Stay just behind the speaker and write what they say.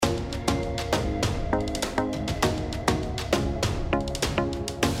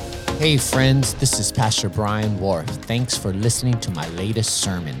Hey friends, this is Pastor Brian Warth. Thanks for listening to my latest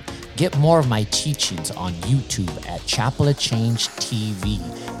sermon. Get more of my teachings on YouTube at Chapel of Change TV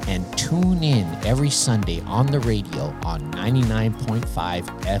and tune in every Sunday on the radio on 99.5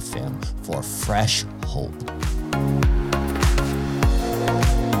 FM for fresh hope.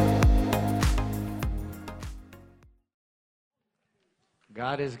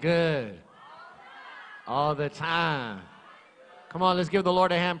 God is good all the time. Come on, let's give the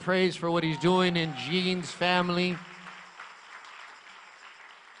Lord a hand praise for what he's doing in Gene's family.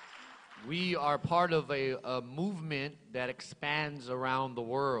 We are part of a movement that expands around the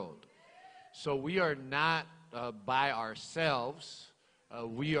world. So we are not by ourselves.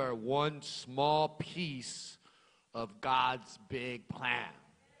 We are one small piece of God's big plan.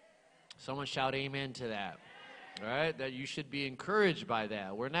 Someone shout amen to that. All right? That you should be encouraged by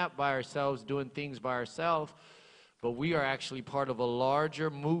that. We're not by ourselves doing things by ourselves, but we are actually part of a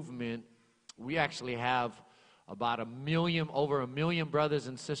larger movement. We actually have about over a million brothers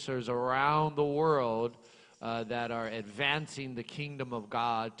and sisters around the world that are advancing the kingdom of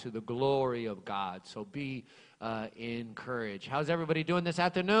God to the glory of God. So be encouraged. How's everybody doing this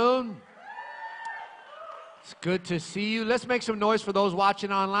afternoon? It's good to see you. Let's make some noise for those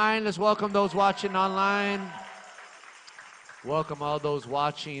watching online. Let's welcome those watching online. Welcome all those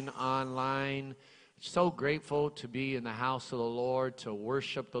watching online. So grateful to be in the house of the Lord, to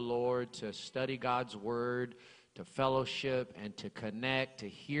worship the Lord, to study God's word, to fellowship and to connect, to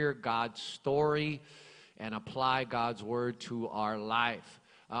hear God's story and apply God's word to our life.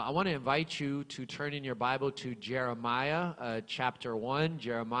 I want to invite you to turn in your Bible to Jeremiah chapter 1.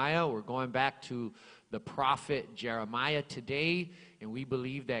 Jeremiah, we're going back to the prophet Jeremiah today, and we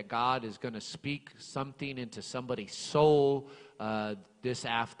believe that God is going to speak something into somebody's soul this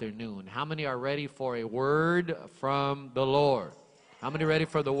afternoon. How many are ready for a word from the Lord? How many are ready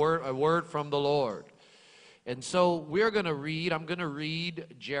for a word from the Lord? And so I'm going to read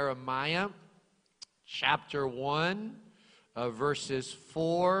Jeremiah chapter 1, verses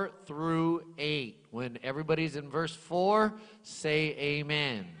 4 through 8. When everybody's in verse 4, say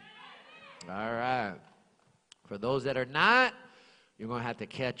amen. All right. For those that are not, you're going to have to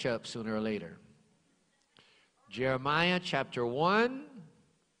catch up sooner or later. Jeremiah chapter 1,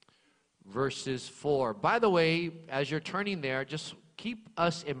 verses 4. By the way, as you're turning there, just keep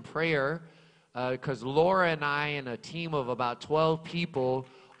us in prayer because Laura and I and a team of about 12 people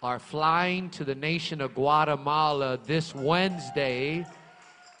are flying to the nation of Guatemala this Wednesday,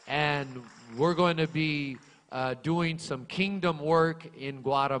 and we're going to be doing some kingdom work in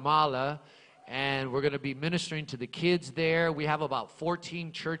Guatemala, and we're going to be ministering to the kids there. We have about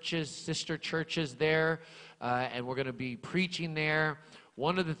 14 churches, sister churches there, and we're going to be preaching there.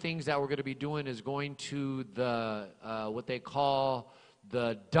 One of the things that we're going to be doing is going to the what they call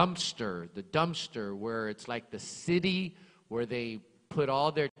the dumpster, where it's like the city where they put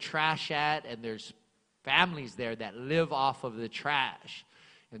all their trash at, and there's families there that live off of the trash.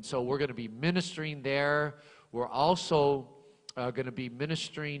 And so we're going to be ministering there. We're also going to be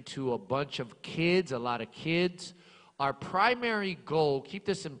ministering to a bunch of kids, a lot of kids. Our primary goal, keep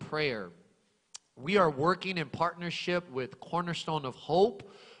this in prayer, we are working in partnership with Cornerstone of Hope,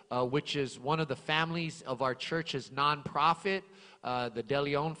 which is one of the families of our church's nonprofit, the De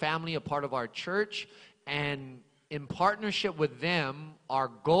Leon family, a part of our church. And in partnership with them, our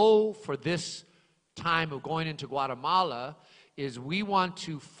goal for this time of going into Guatemala is we want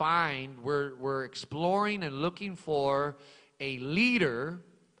to we're exploring and looking for a leader,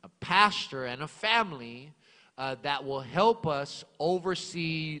 a pastor, and a family that will help us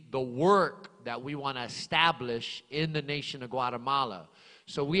oversee the work that we want to establish in the nation of Guatemala.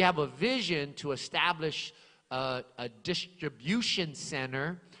 So we have a vision to establish a distribution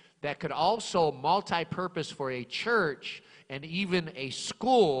center that could also multi-purpose for a church and even a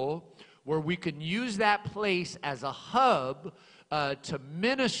school, where we can use that place as a hub to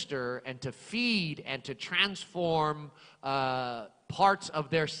minister and to feed and to transform parts of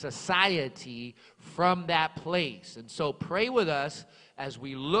their society from that place. And so pray with us as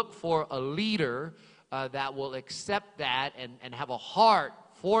we look for a leader that will accept that and have a heart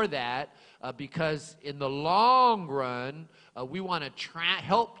for that, because in the long run, we want to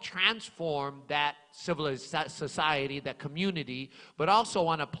help transform that civilized society, that community, but also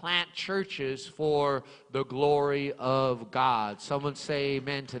want to plant churches for the glory of God. Someone say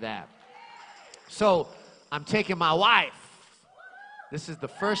amen to that. So I'm taking my wife. This is the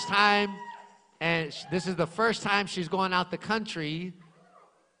first time, and this is the first time she's going out the country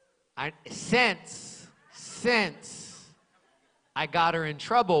since I got her in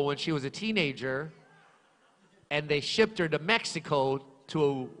trouble when she was a teenager, and they shipped her to Mexico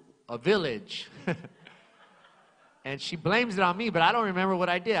to a village. And she blames it on me, but I don't remember what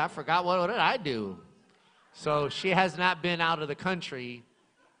I did. I forgot what did I do. So she has not been out of the country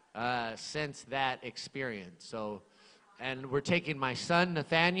since that experience. So, and we're taking my son,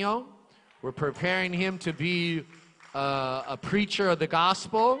 Nathaniel. We're preparing him to be a preacher of the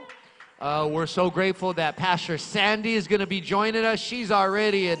gospel. We're so grateful that Pastor Sandy is going to be joining us. She's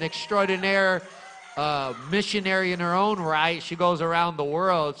already an extraordinary missionary in her own right. She goes around the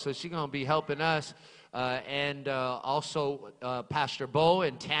world, so she's going to be helping us. And also Pastor Bo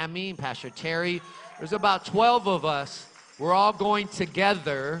and Tammy and Pastor Terry. There's about 12 of us. We're all going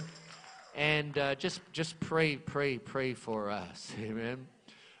together, and just pray for us. Amen.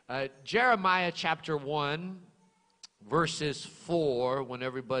 Jeremiah chapter 1, verses 4. When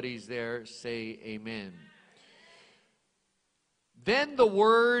everybody's there, say amen. Then the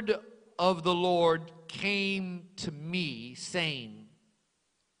word of the Lord came to me, saying,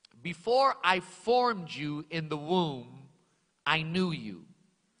 before I formed you in the womb, I knew you.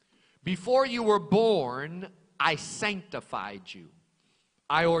 Before you were born, I sanctified you.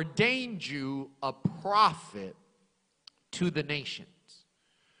 I ordained you a prophet to the nations.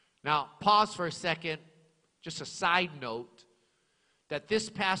 Now, pause for a second. Just a side note, that this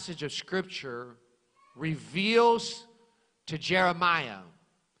passage of Scripture reveals to Jeremiah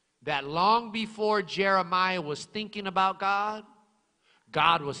that long before Jeremiah was thinking about God,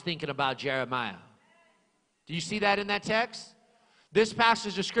 God was thinking about Jeremiah. Do you see that in that text? This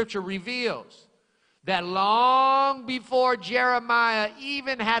passage of Scripture reveals that long before Jeremiah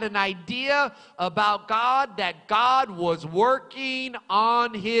even had an idea about God, that God was working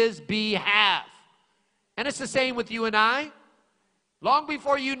on his behalf. And it's the same with you and I. Long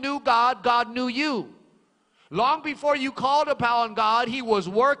before you knew God, God knew you. Long before you called upon God, he was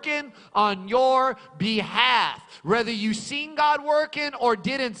working on your behalf. Whether you seen God working or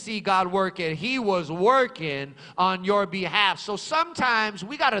didn't see God working, he was working on your behalf. So sometimes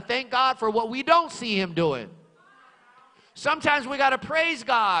we got to thank God for what we don't see him doing. Sometimes we got to praise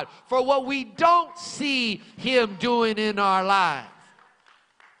God for what we don't see him doing in our life.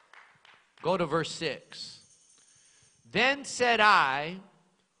 Go to verse 6. Then said I,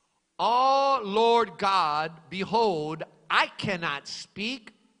 oh, Lord God, behold, I cannot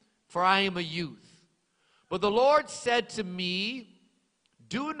speak, for I am a youth. But the Lord said to me,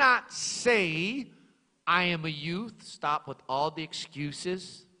 do not say, I am a youth. Stop with all the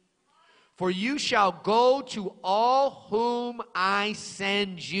excuses. For you shall go to all whom I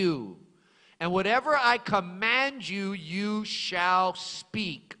send you. And whatever I command you, you shall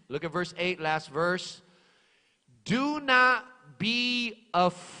speak. Look at verse 8, last verse. Do not be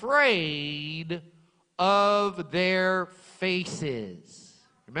afraid of their faces.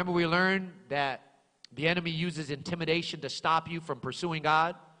 Remember, we learned that the enemy uses intimidation to stop you from pursuing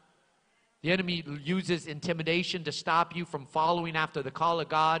God. The enemy uses intimidation to stop you from following after the call of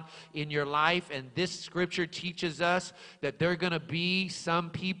God in your life. And this scripture teaches us that there are going to be some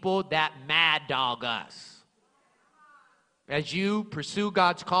people that mad dog us. As you pursue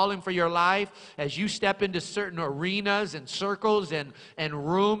God's calling for your life, as you step into certain arenas and circles and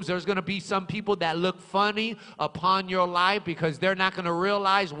rooms, there's going to be some people that look funny upon your life because they're not going to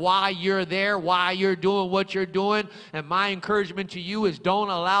realize why you're there, why you're doing what you're doing. And my encouragement to you is don't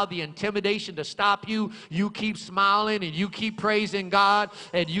allow the intimidation to stop you. You keep smiling and you keep praising God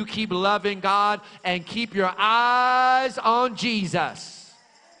and you keep loving God and keep your eyes on Jesus.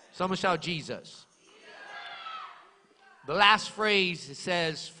 Someone shout Jesus. The last phrase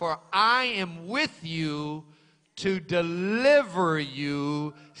says, for I am with you to deliver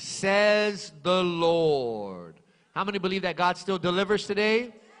you, says the Lord. How many believe that God still delivers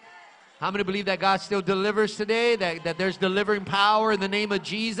today? How many believe that God still delivers today? That there's delivering power in the name of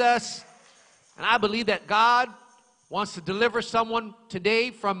Jesus? And I believe that God wants to deliver someone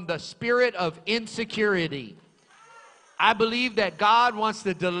today from the spirit of insecurity. I believe that God wants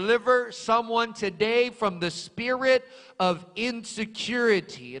to deliver someone today from the spirit of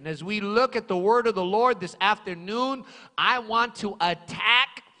insecurity. And as we look at the word of the Lord this afternoon, I want to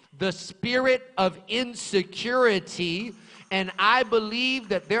attack the spirit of insecurity. And I believe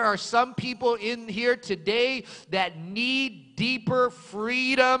that there are some people in here today that need deeper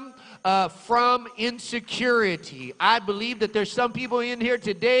freedom from insecurity. I believe that there's some people in here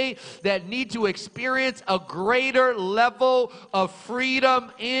today that need to experience a greater level of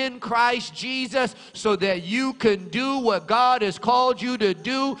freedom in Christ Jesus so that you can do what God has called you to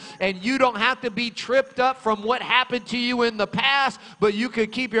do, and you don't have to be tripped up from what happened to you in the past, but you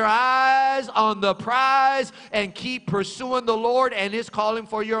can keep your eyes on the prize and keep pursuing the Lord and his calling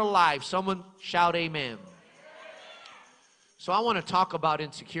for your life. Someone shout amen. So I want to talk about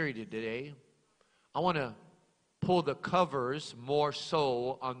insecurity today. I want to pull the covers more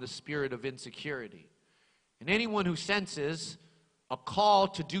so on the spirit of insecurity. And anyone who senses a call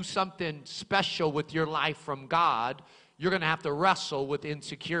to do something special with your life from God, you're going to have to wrestle with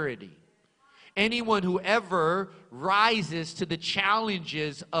insecurity. Anyone who ever rises to the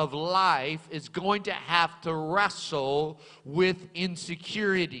challenges of life is going to have to wrestle with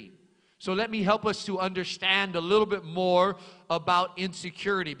insecurity. So let me help us to understand a little bit more about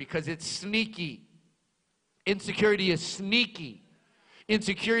insecurity, because it's sneaky. Insecurity is sneaky.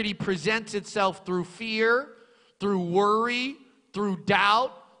 Insecurity presents itself through fear, through worry, through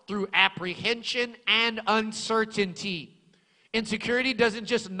doubt, through apprehension, and uncertainty. Insecurity doesn't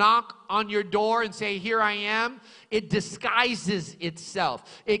just knock on your door and say, here I am. It disguises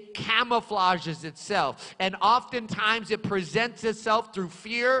itself. It camouflages itself. And oftentimes it presents itself through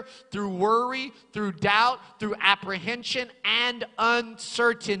fear, through worry, through doubt, through apprehension, and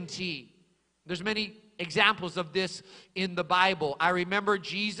uncertainty. There's many examples of this in the Bible. I remember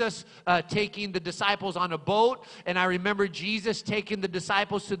Jesus taking the disciples on a boat, and I remember Jesus taking the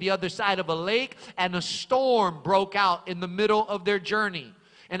disciples to the other side of a lake, and a storm broke out in the middle of their journey.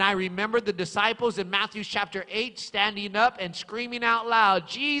 And I remember the disciples in Matthew chapter 8 standing up and screaming out loud,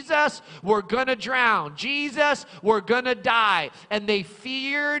 Jesus, we're gonna drown. Jesus, we're gonna die. And they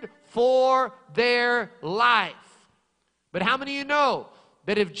feared for their life. But how many of you know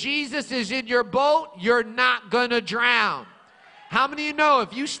that if Jesus is in your boat, you're not going to drown? How many of you know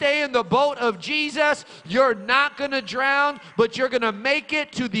if you stay in the boat of Jesus, you're not going to drown, but you're going to make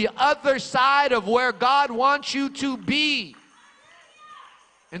it to the other side of where God wants you to be?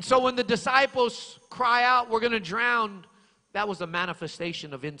 And so when the disciples cry out, we're going to drown, that was a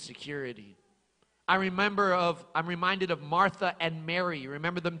manifestation of insecurity. I'm reminded of Martha and Mary. You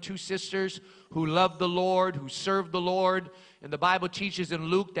remember them two sisters who loved the Lord, who served the Lord? And the Bible teaches in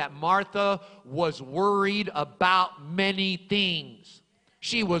Luke that Martha was worried about many things.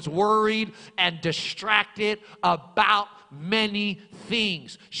 She was worried and distracted about many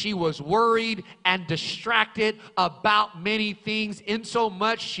things. She was worried and distracted about many things, in so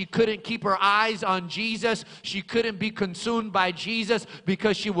much she couldn't keep her eyes on Jesus. She couldn't be consumed by Jesus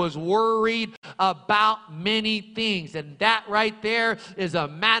because she was worried about many things. And that right there is a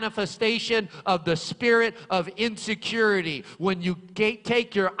manifestation of the spirit of insecurity. When you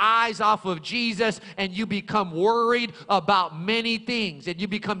take your eyes off of Jesus and you become worried about many things and you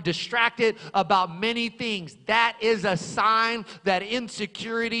become distracted about many things, that is a sign that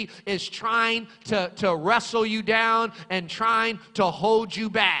insecurity is trying to wrestle you down and trying to hold you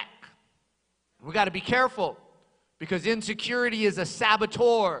back. We got to be careful, because insecurity is a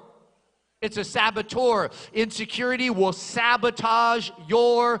saboteur. It's a saboteur. Insecurity will sabotage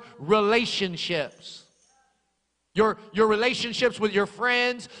your relationships. Your relationships with your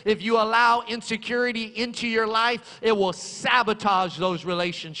friends. If you allow insecurity into your life, it will sabotage those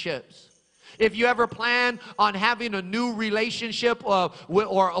relationships. If you ever plan on having a new relationship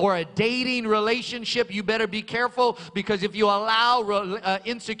or a dating relationship, you better be careful, because if you allow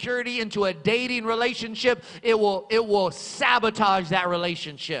insecurity into a dating relationship, it will sabotage that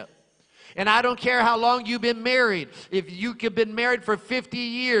relationship. And I don't care how long you've been married. If you have been married for 50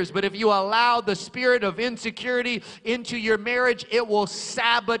 years, but if you allow the spirit of insecurity into your marriage, it will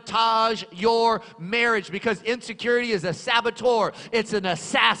sabotage your marriage, because insecurity is a saboteur. It's an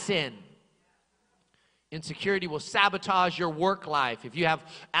assassin. Insecurity will sabotage your work life. If you have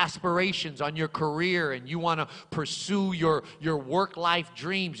aspirations on your career and you want to pursue your work life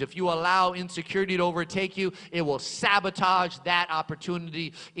dreams, if you allow insecurity to overtake you, it will sabotage that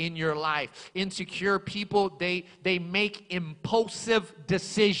opportunity in your life. Insecure people, they make impulsive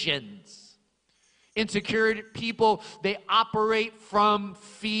decisions. Insecure people, they operate from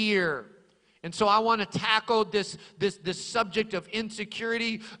fear. And so I want to tackle this subject of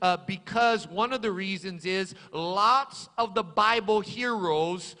insecurity because one of the reasons is lots of the Bible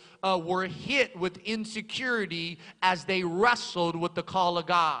heroes were hit with insecurity as they wrestled with the call of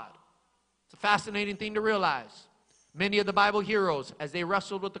God. It's a fascinating thing to realize. Many of the Bible heroes, as they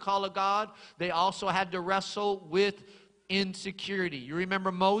wrestled with the call of God, they also had to wrestle with insecurity. You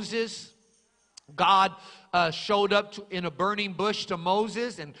remember Moses? God showed up in a burning bush to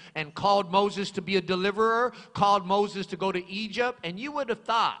Moses and called Moses to be a deliverer, called Moses to go to Egypt. And you would have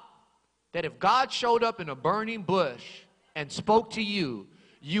thought that if God showed up in a burning bush and spoke to you,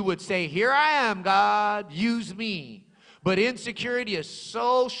 you would say, here I am, God, use me. But insecurity is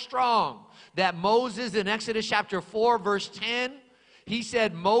so strong that Moses, in Exodus chapter 4, verse 10, he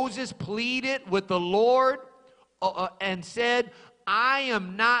said, Moses pleaded with the Lord and said, I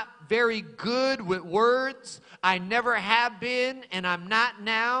am not very good with words. I never have been, and I'm not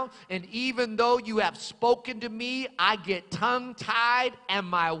now. And even though you have spoken to me, I get tongue-tied and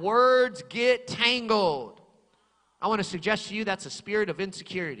my words get tangled. I want to suggest to you that's a spirit of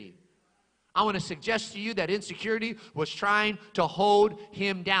insecurity. I want to suggest to you that insecurity was trying to hold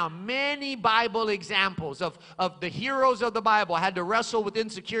him down. Many Bible examples of the heroes of the Bible had to wrestle with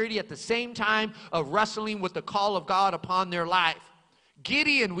insecurity at the same time of wrestling with the call of God upon their life.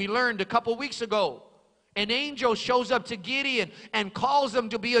 Gideon, we learned a couple weeks ago, an angel shows up to Gideon and calls him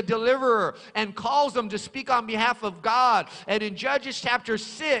to be a deliverer and calls him to speak on behalf of God. And in Judges chapter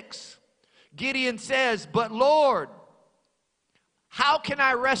 6, Gideon says, "But Lord, how can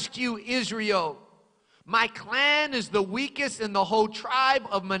I rescue Israel? My clan is the weakest in the whole tribe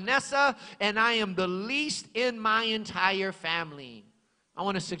of Manasseh, and I am the least in my entire family." I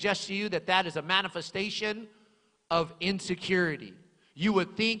want to suggest to you that that is a manifestation of insecurity. You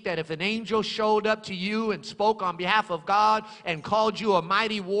would think that if an angel showed up to you and spoke on behalf of God and called you a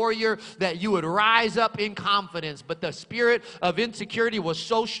mighty warrior, that you would rise up in confidence. But the spirit of insecurity was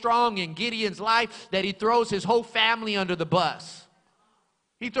so strong in Gideon's life that he throws his whole family under the bus.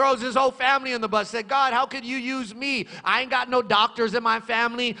 He throws his whole family in the bus. Said, "God, how could you use me? I ain't got no doctors in my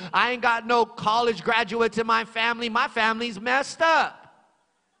family. I ain't got no college graduates in my family. My family's messed up."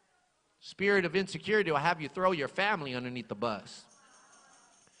 Spirit of insecurity will have you throw your family underneath the bus.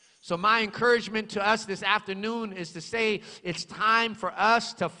 So my encouragement to us this afternoon is to say it's time for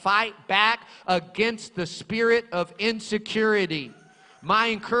us to fight back against the spirit of insecurity. My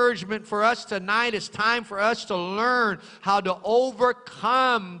encouragement for us tonight is time for us to learn how to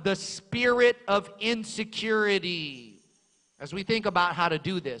overcome the spirit of insecurity. As we think about how to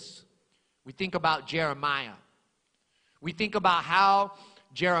do this, we think about Jeremiah. We think about how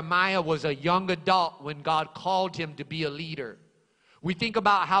Jeremiah was a young adult when God called him to be a leader. We think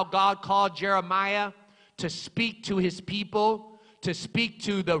about how God called Jeremiah to speak to his people, to speak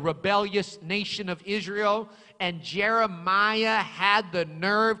to the rebellious nation of Israel. And Jeremiah had the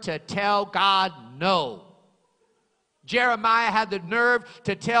nerve to tell God no. Jeremiah had the nerve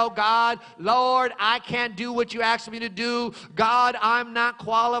to tell God, "Lord, I can't do what you asked me to do. God, I'm not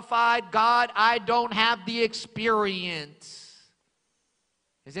qualified. God, I don't have the experience."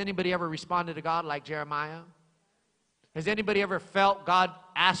 Has anybody ever responded to God like Jeremiah? Has anybody ever felt God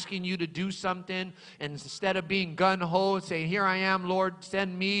asking you to do something, and instead of being gun-ho and saying, "Here I am, Lord,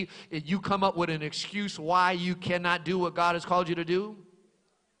 send me," you come up with an excuse why you cannot do what God has called you to do?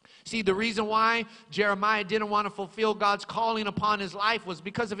 See, the reason why Jeremiah didn't want to fulfill God's calling upon his life was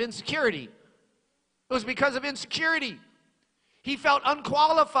because of insecurity. It was because of insecurity. He felt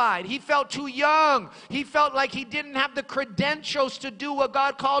unqualified. He felt too young. He felt like he didn't have the credentials to do what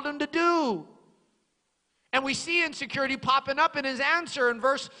God called him to do. And we see insecurity popping up in his answer in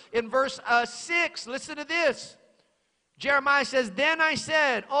verse 6. Listen to this. Jeremiah says, "Then I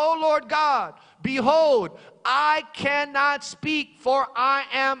said, O Lord God, behold, I cannot speak, for I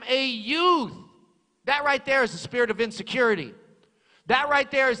am a youth." That right there is the spirit of insecurity. That right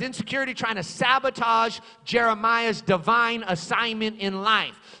there is insecurity trying to sabotage Jeremiah's divine assignment in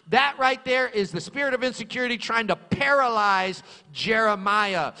life. That right there is the spirit of insecurity trying to paralyze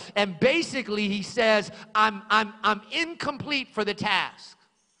Jeremiah. And basically he says, I'm incomplete for the task.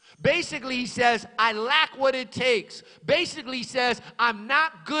 Basically he says, I lack what it takes. Basically he says, I'm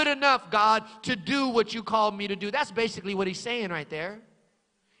not good enough, God, to do what you called me to do. That's basically what he's saying right there.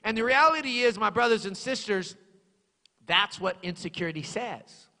 And the reality is, my brothers and sisters, that's what insecurity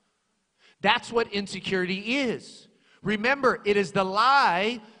says. That's what insecurity is. Remember, it is the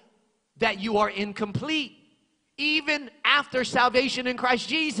lie that you are incomplete, even after salvation in Christ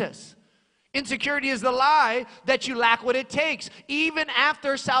Jesus. Insecurity is the lie that you lack what it takes, even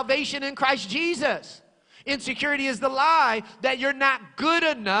after salvation in Christ Jesus. Insecurity is the lie that you're not good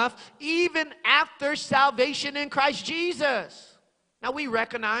enough, even after salvation in Christ Jesus. Now, we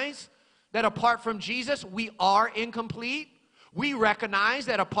recognize that apart from Jesus, we are incomplete. We recognize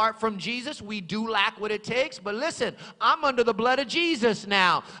that apart from Jesus, we do lack what it takes. But listen, I'm under the blood of Jesus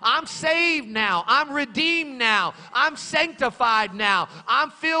now. I'm saved now. I'm redeemed now. I'm sanctified now.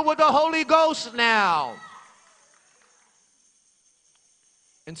 I'm filled with the Holy Ghost now.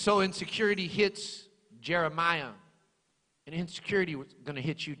 And so insecurity hits Jeremiah. And insecurity is going to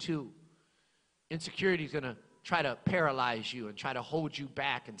hit you too. Insecurity is going to try to paralyze you and try to hold you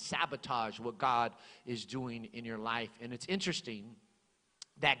back and sabotage what God is doing in your life. And it's interesting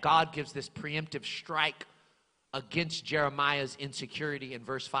that God gives this preemptive strike against Jeremiah's insecurity in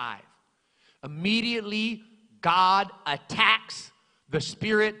verse 5. Immediately, God attacks the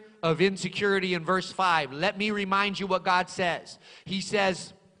spirit of insecurity in verse 5. Let me remind you what God says. He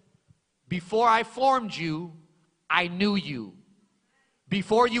says, Before I formed you, I knew you.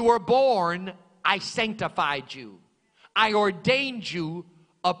 Before you were born, I sanctified you. I ordained you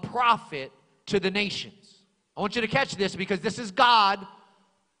a prophet to the nations. I want you to catch this, because this is God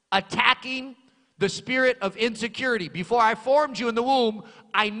attacking the spirit of insecurity. Before I formed you in the womb,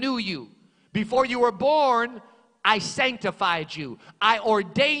 I knew you. Before you were born, I sanctified you. I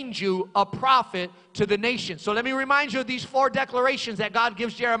ordained you a prophet to the nations. So let me remind you of these 4 declarations that God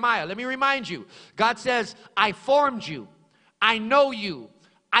gives Jeremiah. Let me remind you. God says, I formed you. I know you.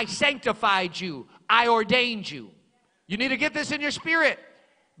 I sanctified you. I ordained you. You need to get this in your spirit,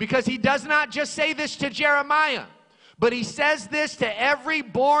 because he does not just say this to Jeremiah, but he says this to every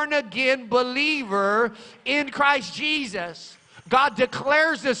born-again believer in Christ Jesus. God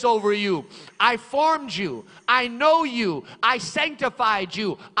declares this over you. I formed you. I know you. I sanctified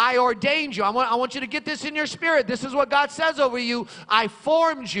you. I ordained you. I want you to get this in your spirit. This is what God says over you. I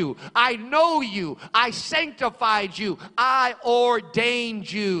formed you. I know you. I sanctified you. I ordained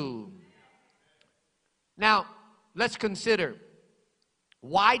you. Now, let's consider,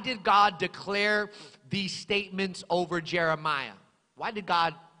 why did God declare these statements over Jeremiah? Why did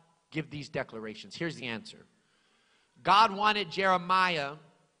God give these declarations? Here's the answer. God wanted Jeremiah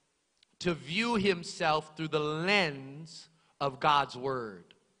to view himself through the lens of God's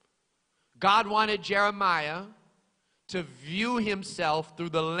word. God wanted Jeremiah to view himself through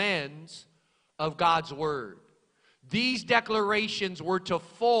the lens of God's word. These declarations were to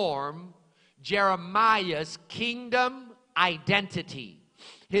form Jeremiah's kingdom identity.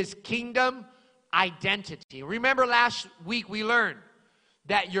 His kingdom identity. Remember last week we learned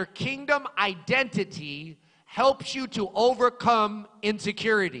that your kingdom identity helps you to overcome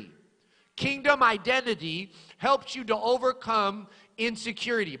insecurity. Kingdom identity helps you to overcome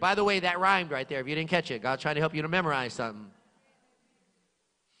insecurity. By the way, that rhymed right there. If you didn't catch it, God's trying to help you to memorize something.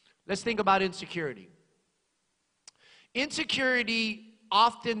 Let's think about insecurity. Insecurity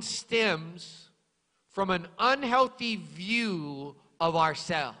often stems from an unhealthy view of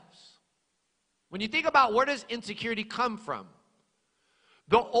ourselves. When you think about, where does insecurity come from?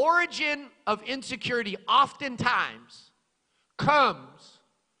 The origin of insecurity oftentimes comes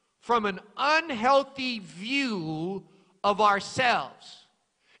from an unhealthy view of ourselves.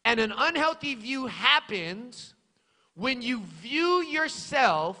 And an unhealthy view happens when you view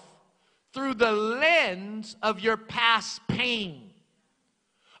yourself through the lens of your past pain.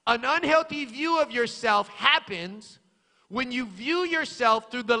 An unhealthy view of yourself happens when you view yourself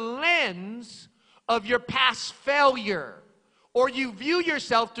through the lens of your past failure, or you view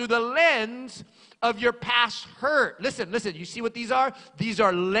yourself through the lens of your past hurt. Listen, you see what these are? These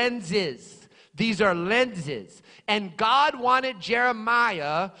are lenses. These are lenses. And God wanted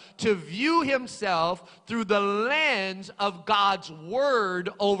Jeremiah to view himself through the lens of God's word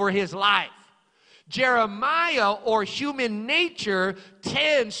over his life. Jeremiah, or human nature,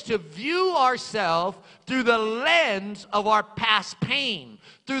 tends to view ourselves through the lens of our past pain,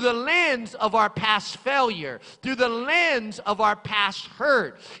 through the lens of our past failure, through the lens of our past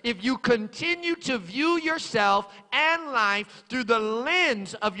hurt. If you continue to view yourself and life through the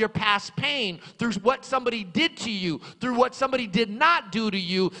lens of your past pain, through what somebody did to you, through what somebody did not do to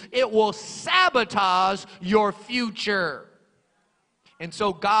you, it will sabotage your future. And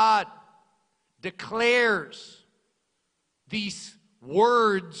so God declares these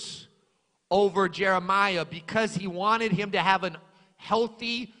words over Jeremiah because he wanted him to have a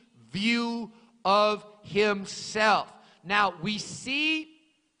healthy view of himself. Now, we see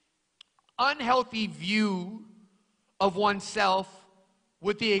unhealthy view of oneself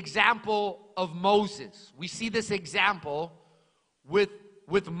with the example of Moses. We see this example with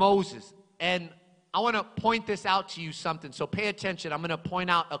Moses. And I want to point this out to you something, so pay attention. I'm going to point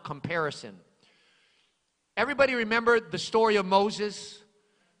out a comparison. Everybody remember the story of Moses?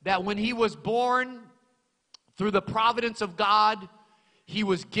 That when he was born, through the providence of God, he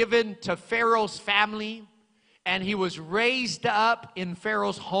was given to Pharaoh's family, and he was raised up in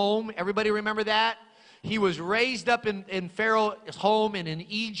Pharaoh's home. Everybody remember that? He was raised up in Pharaoh's home and in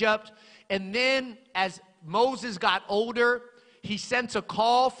Egypt. And then as Moses got older, he sent a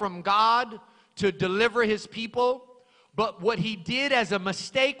call from God to deliver his people. But what he did as a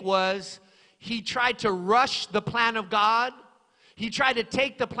mistake was he tried to rush the plan of God. He tried to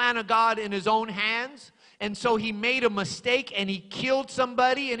take the plan of God in his own hands. And so he made a mistake and he killed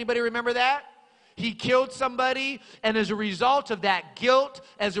somebody. Anybody remember that? He killed somebody, and as a result of that guilt,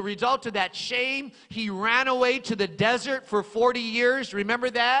 as a result of that shame, he ran away to the desert for 40 years. Remember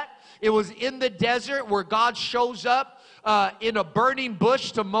that? It was in the desert where God shows up in a burning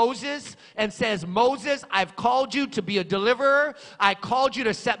bush to Moses and says, Moses, I've called you to be a deliverer. I called you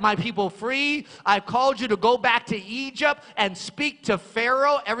to set my people free. I called you to go back to Egypt and speak to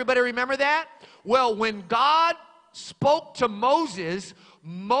Pharaoh. Everybody remember that? Well, when God spoke to Moses,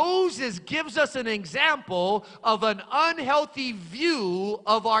 Moses gives us an example of an unhealthy view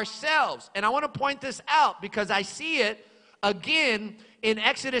of ourselves. And I want to point this out because I see it again in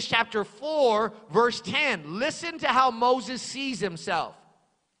Exodus chapter 4, verse 10. Listen to how Moses sees himself.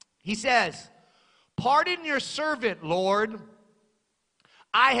 He says, pardon your servant, Lord.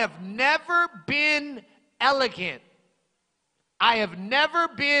 I have never been elegant. I have never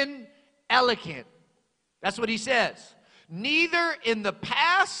been elegant. That's what he says. Neither in the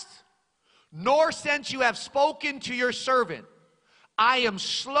past, nor since you have spoken to your servant. I am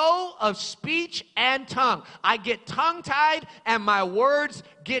slow of speech and tongue. I get tongue-tied and my words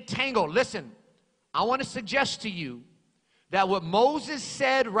get tangled. Listen, I want to suggest to you that what Moses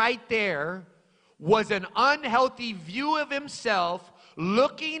said right there was an unhealthy view of himself,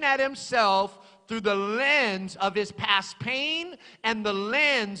 looking at himself through the lens of his past pain and the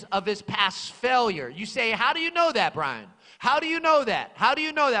lens of his past failure. You say, how do you know that, Brian? How do you know that? How do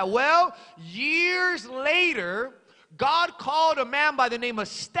you know that? Well, years later, God called a man by the name of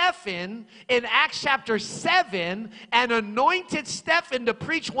Stephen in Acts chapter 7 and anointed Stephen to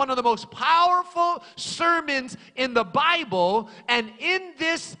preach one of the most powerful sermons in the Bible. And in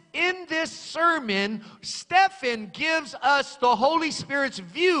this sermon, Stephen gives us the Holy Spirit's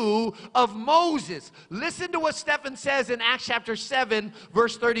view of Moses. Listen to what Stephen says in Acts chapter 7,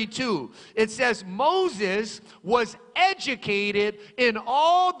 verse 32. It says, Moses was educated in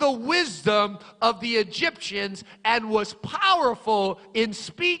all the wisdom of the Egyptians and was powerful in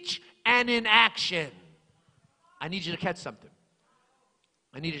speech and in action. I need you to catch something.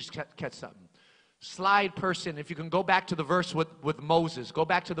 I need you to catch something. Slide person, if you can go back to the verse with Moses. Go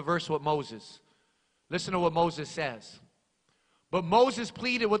back to the verse with Moses. Listen to what Moses says. But Moses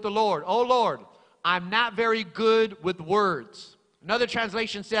pleaded with the Lord, oh Lord, I'm not very good with words. Another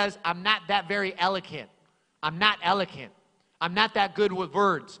translation says, I'm not that very eloquent. I'm not eloquent. I'm not that good with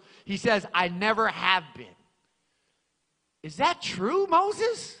words. He says, I never have been. Is that true,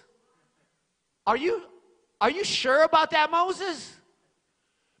 Moses? Are you sure about that, Moses?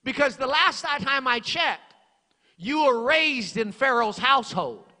 Because the last time I checked, you were raised in Pharaoh's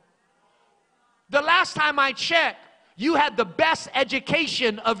household. The last time I checked, you had the best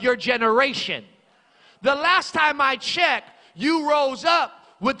education of your generation. The last time I checked, you rose up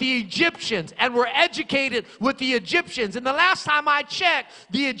with the Egyptians and were educated with the Egyptians. And the last time I checked,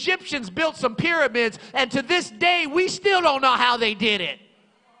 the Egyptians built some pyramids, and to this day, we still don't know how they did it.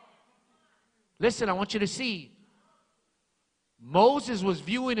 Listen, I want you to see. Moses was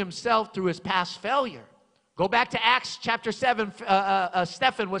viewing himself through his past failure. Go back to Acts chapter 7,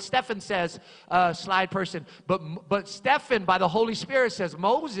 Stephen, what Stephen says, slide person. But Stephen, by the Holy Spirit, says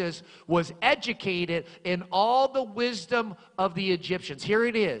Moses was educated in all the wisdom of the Egyptians. Here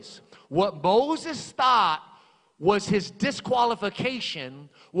it is. What Moses thought was his disqualification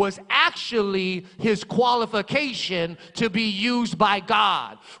was actually his qualification to be used by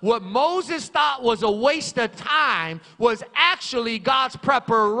God. What Moses thought was a waste of time was actually God's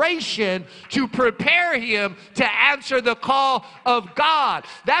preparation to prepare him to answer the call of God.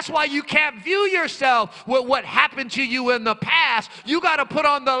 That's why you can't view yourself with what happened to you in the past. You got to put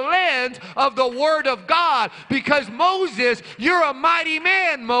on the lens of the Word of God, because Moses, you're a mighty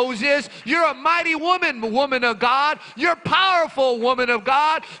man, Moses. You're a mighty woman of God. You're powerful, woman of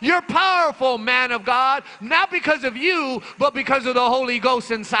God. You're powerful, man of God, not because of you, but because of the Holy Ghost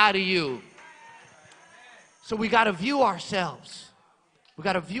inside of you. So we got to view ourselves. We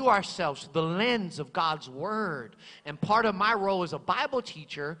got to view ourselves through the lens of God's Word. And part of my role as a Bible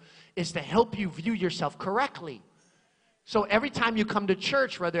teacher is to help you view yourself correctly. So every time you come to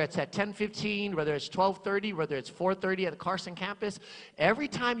church, whether it's at 10:15, whether it's 12:30, whether it's 4:30 at the Carson campus, every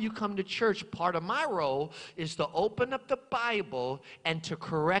time you come to church, part of my role is to open up the Bible and to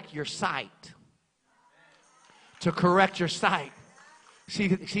correct your sight. To correct your sight. See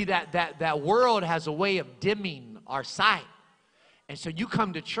that world has a way of dimming our sight. And so you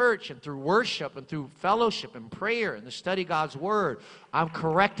come to church, and through worship and through fellowship and prayer and the study of God's Word, I'm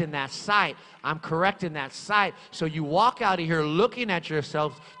correcting that sight. I'm correcting that sight. So you walk out of here looking at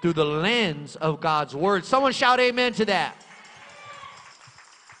yourself through the lens of God's Word. Someone shout amen to that.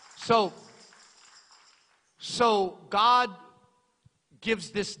 So God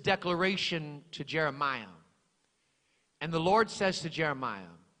gives this declaration to Jeremiah. And the Lord says to Jeremiah,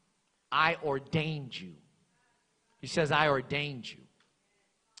 I ordained you. He says, I ordained you.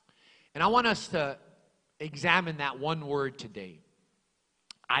 And I want us to examine that one word today.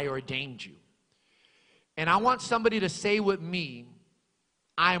 I ordained you. And I want somebody to say with me,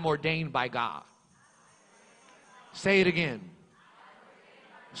 I am ordained by God. Say it again.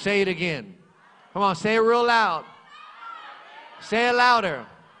 Say it again. Come on, say it real loud. Say it louder.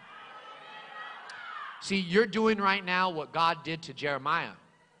 See, you're doing right now what God did to Jeremiah.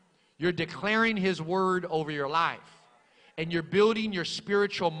 You're declaring his word over your life. And you're building your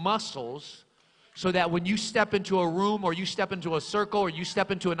spiritual muscles so that when you step into a room or you step into a circle or you step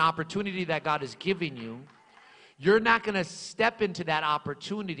into an opportunity that God is giving you, you're not going to step into that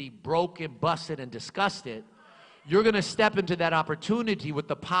opportunity broken, busted, and disgusted. You're going to step into that opportunity with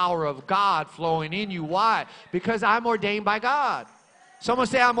the power of God flowing in you. Why? Because I'm ordained by God. Someone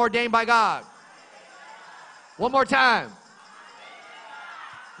say, I'm ordained by God. One more time.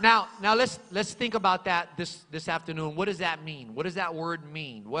 Now let's think about that this afternoon. What does that mean? What does that word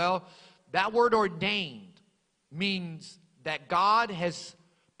mean? Well, that word ordained means that God has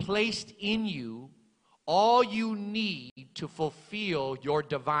placed in you all you need to fulfill your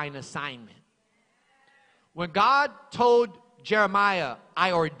divine assignment. When God told Jeremiah,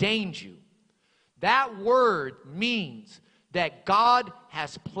 I ordained you, that word means that God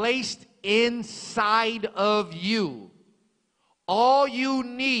has placed inside of you all you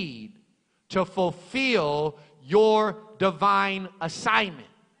need to fulfill your divine assignment.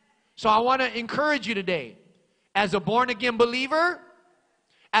 So I want to encourage you today, as a born-again believer,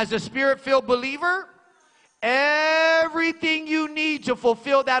 as a spirit-filled believer, everything you need to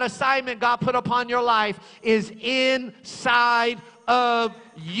fulfill that assignment God put upon your life is inside of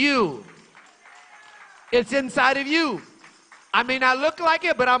you. It's inside of you. I may not look like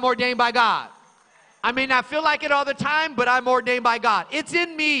it, but I'm ordained by God. I may not feel like it all the time, but I'm ordained by God. It's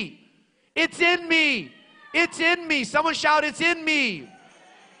in me. It's in me. It's in me. Someone shout, it's in me.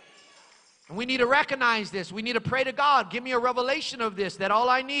 And we need to recognize this. We need to pray to God. Give me a revelation of this, that all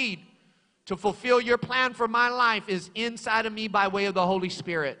I need to fulfill your plan for my life is inside of me by way of the Holy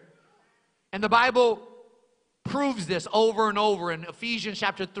Spirit. And the Bible proves this over and over. In Ephesians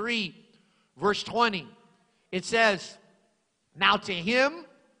chapter 3, verse 20, it says, now to him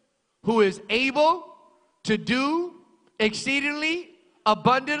who is able to do exceedingly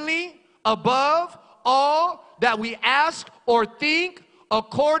abundantly above all that we ask or think,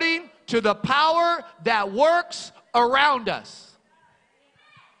 according to the power that works around us.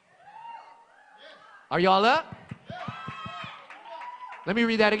 Are y'all up? Let me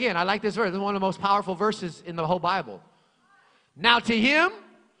read that again. I like this verse. This is one of the most powerful verses in the whole Bible. Now to him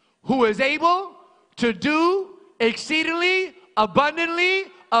who is able to do exceedingly abundantly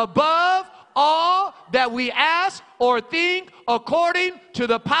above all that we ask or think, according to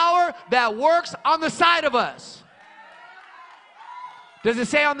the power that works on the side of us. Does it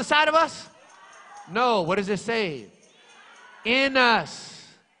say on the side of us? No. What does it say? In us.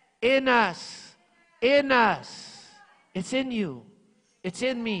 In us. In us. It's in you. It's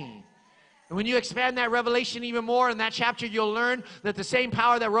in me. And when you expand that revelation even more in that chapter, you'll learn that the same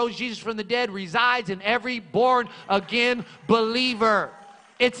power that rose Jesus from the dead resides in every born again believer.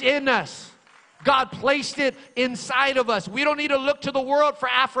 It's in us. God placed it inside of us. We don't need to look to the world for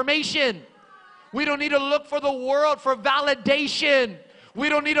affirmation. We don't need to look for the world for validation. We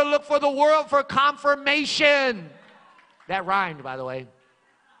don't need to look for the world for confirmation. That rhymed, by the way.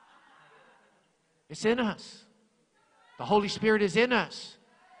 It's in us. The Holy Spirit is in us.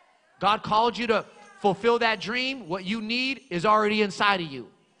 God called you to fulfill that dream. What you need is already inside of you.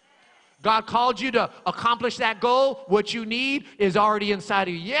 God called you to accomplish that goal. What you need is already inside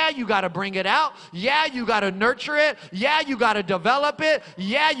of you. Yeah, you got to bring it out. Yeah, you got to nurture it. Yeah, you got to develop it.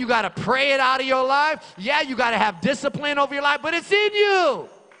 Yeah, you got to pray it out of your life. Yeah, you got to have discipline over your life, but it's in you.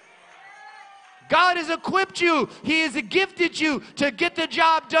 God has equipped you. He has gifted you to get the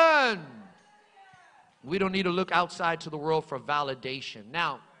job done. We don't need to look outside to the world for validation.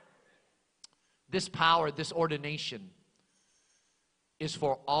 Now, this power, this ordination, is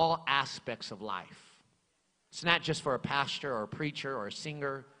for all aspects of life. It's not just for a pastor or a preacher or a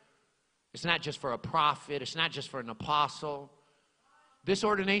singer. It's not just for a prophet. It's not just for an apostle. This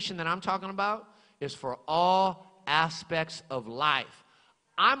ordination that I'm talking about is for all aspects of life.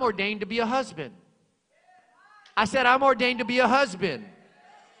 I'm ordained to be a husband. I said I'm ordained to be a husband.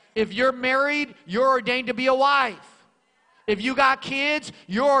 If you're married, you're ordained to be a wife. If you got kids,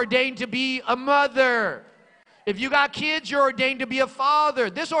 you're ordained to be a mother. If you got kids, you're ordained to be a father.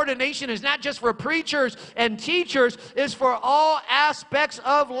 This ordination is not just for preachers and teachers, it's for all aspects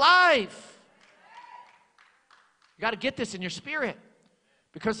of life. You got to get this in your spirit.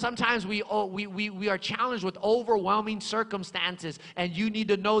 Because sometimes we are challenged with overwhelming circumstances, and you need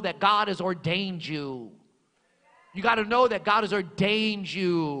to know that God has ordained you. You got to know that God has ordained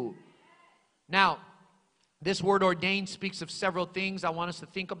you. Now, this word ordained speaks of several things I want us to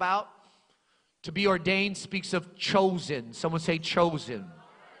think about. To be ordained speaks of chosen. Someone say chosen.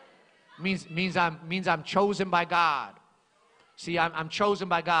 Means I'm chosen by God. See, I'm chosen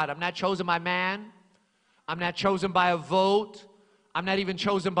by God. I'm not chosen by man. I'm not chosen by a vote. I'm not even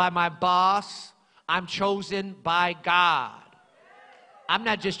chosen by my boss. I'm chosen by God. I'm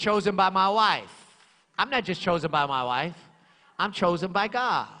not just chosen by my wife. I'm not just chosen by my wife. I'm chosen by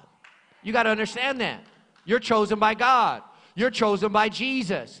God. You got to understand that. You're chosen by God. You're chosen by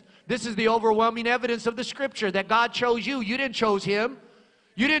Jesus. This is the overwhelming evidence of the scripture that God chose you. You didn't choose him.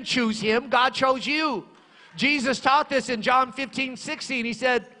 You didn't choose him. God chose you. Jesus taught this in John 15:16. He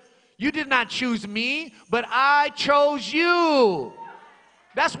said, you did not choose me, but I chose you.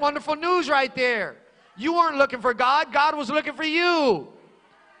 That's wonderful news right there. You weren't looking for God. God was looking for you.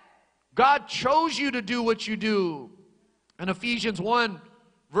 God chose you to do what you do. And Ephesians 1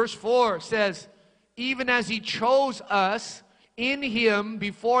 verse 4 says, even as he chose us in him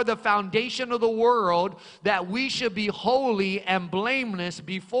before the foundation of the world, that we should be holy and blameless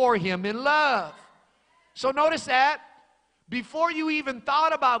before him in love. So notice that. Before you even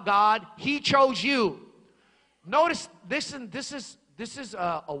thought about God, he chose you. Notice this is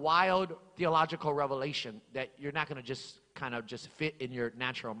a wild theological revelation that you're not going to just kind of just fit in your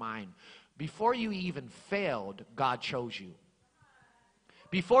natural mind. Before you even failed, God chose you.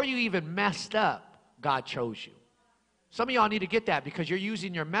 Before you even messed up, God chose you. Some of y'all need to get that because you're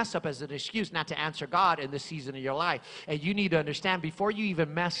using your mess up as an excuse not to answer God in this season of your life. And you need to understand, before you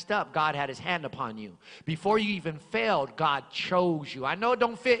even messed up, God had his hand upon you. Before you even failed, God chose you. I know it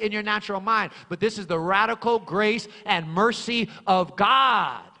don't fit in your natural mind, but this is the radical grace and mercy of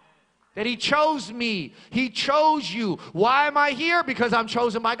God. That he chose me. He chose you. Why am I here? Because I'm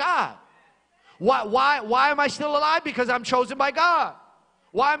chosen by God. Why am I still alive? Because I'm chosen by God.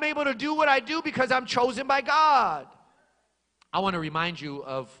 Why am I able to do what I do? Because I'm chosen by God. I want to remind you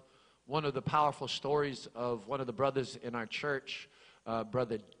of one of the powerful stories of one of the brothers in our church,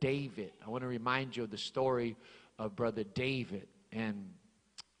 Brother David. I want to remind you of the story of Brother David. And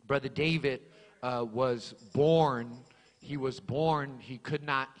Brother David was born. He was born, he could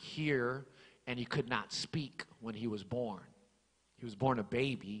not hear, and he could not speak when he was born. He was born a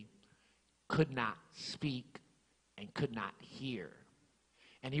baby, could not speak, and could not hear.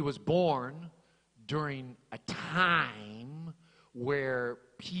 And he was born during a time where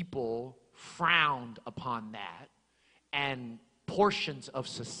people frowned upon that, and portions of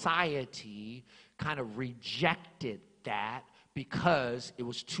society kind of rejected that because it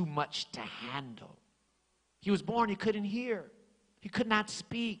was too much to handle. He was born, he couldn't hear. He could not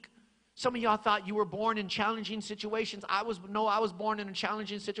speak. Some of y'all thought you were born in challenging situations. I was born in a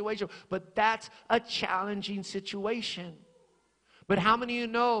challenging situation, but that's a challenging situation. But how many of you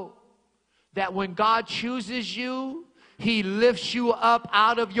know that when God chooses you, he lifts you up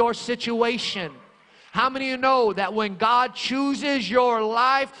out of your situation? How many of you know that when God chooses your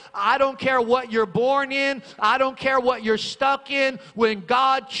life, I don't care what you're born in, I don't care what you're stuck in, when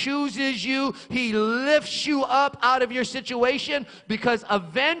God chooses you, he lifts you up out of your situation, because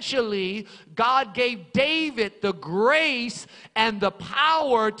eventually God gave David the grace and the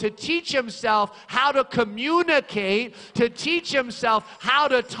power to teach himself how to communicate, to teach himself how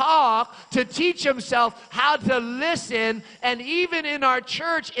to talk, to teach himself how to listen. And even in our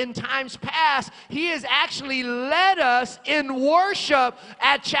church in times past, he has actually led us in worship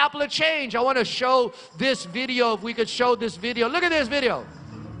at Chapel of Change. I want to show this video, if we could show this video. Look at this video.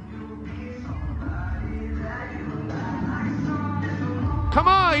 Come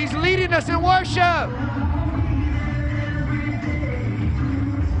on, he's leading us in worship.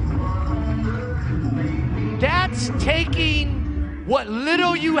 That's taking what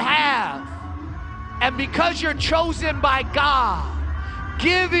little you have, and because you're chosen by God,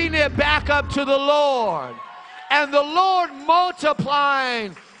 giving it back up to the Lord, and the Lord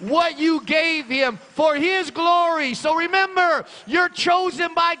multiplying what you gave him for his glory. So remember, you're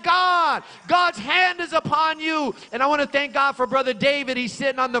chosen by God. God's hand is upon you. And I want to thank God for Brother David. He's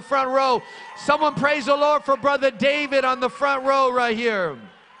sitting on the front row. Someone praise the Lord for Brother David on the front row right here.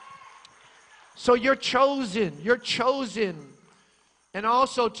 So you're chosen. You're chosen. And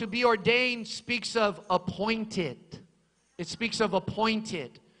also, to be ordained speaks of appointed. It speaks of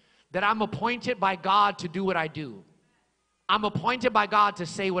appointed. That I'm appointed by God to do what I do. I'm appointed by God to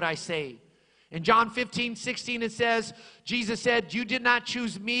say what I say. In John 15:16 it says, Jesus said, you did not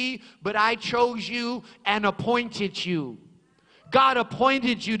choose me, but I chose you and appointed you. God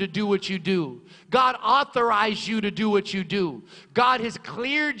appointed you to do what you do. God authorized you to do what you do. God has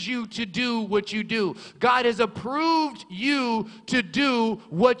cleared you to do what you do. God has approved you to do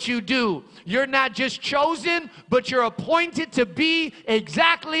what you do. You're not just chosen, but you're appointed to be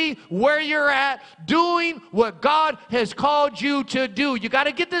exactly where you're at, doing what God has called you to do. You got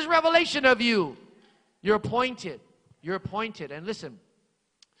to get this revelation of you. You're appointed. You're appointed. And listen,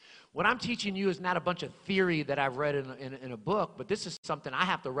 what I'm teaching you is not a bunch of theory that I've read in a book, but this is something I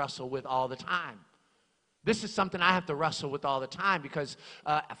have to wrestle with all the time. This is something I have to wrestle with all the time because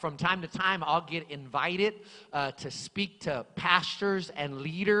from time to time I'll get invited to speak to pastors and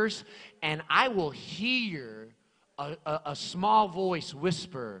leaders, and I will hear a small voice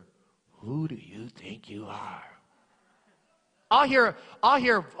whisper, "Who do you think you are?" I'll hear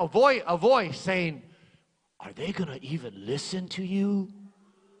a voice saying, "Are they going to even listen to you?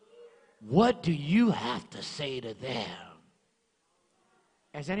 What do you have to say to them?"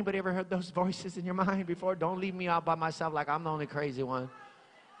 Has anybody ever heard those voices in your mind before? Don't leave me out by myself like I'm the only crazy one.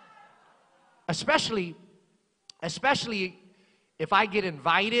 Especially if I get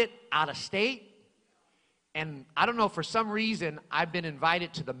invited out of state. And I don't know, for some reason, I've been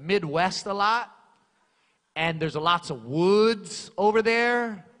invited to the Midwest a lot. And there's lots of woods over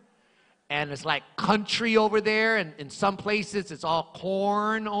there. And it's like country over there. And in some places, it's all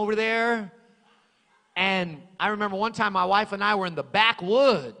corn over there. And I remember one time my wife and I were in the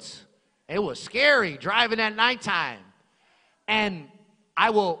backwoods. It was scary driving at nighttime. And I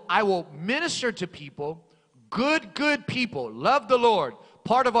will minister to people, good people, love the Lord,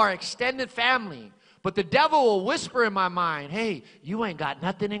 part of our extended family. But the devil will whisper in my mind, "Hey, you ain't got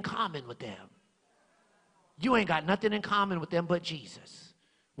nothing in common with them. You ain't got nothing in common with them but Jesus.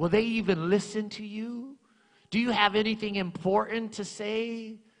 Will they even listen to you? Do you have anything important to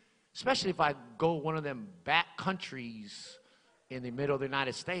say?" Especially if I go one of them back countries in the middle of the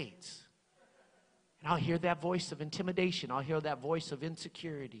United States. And I'll hear that voice of intimidation. I'll hear that voice of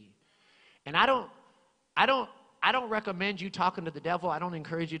insecurity. And I don't recommend you talking to the devil. I don't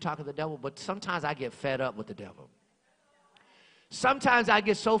encourage you talking to the devil, but sometimes I get fed up with the devil. Sometimes I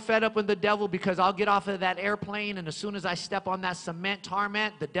get so fed up with the devil because I'll get off of that airplane, and as soon as I step on that cement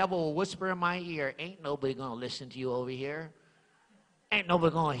tarmac, the devil will whisper in my ear, "Ain't nobody gonna listen to you over here. Ain't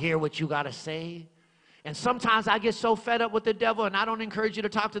nobody gonna hear what you gotta say." And sometimes I get so fed up with the devil, and I don't encourage you to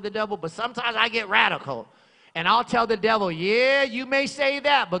talk to the devil, but sometimes I get radical. And I'll tell the devil, "Yeah, you may say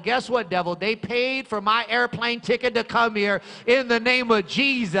that, but guess what, devil? They paid for my airplane ticket to come here in the name of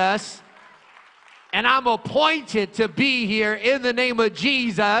Jesus. And I'm appointed to be here in the name of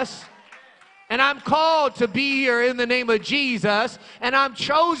Jesus. And I'm called to be here in the name of Jesus. And I'm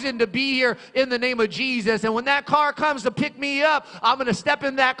chosen to be here in the name of Jesus. And when that car comes to pick me up, I'm going to step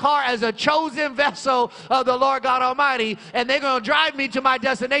in that car as a chosen vessel of the Lord God Almighty. And they're going to drive me to my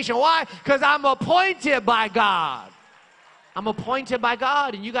destination. Why? Because I'm appointed by God. I'm appointed by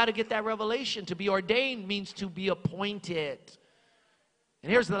God. And you got to get that revelation. To be ordained means to be appointed.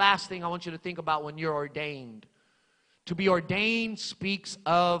 And here's the last thing I want you to think about when you're ordained. To be ordained speaks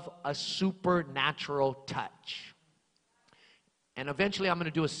of a supernatural touch. And eventually I'm going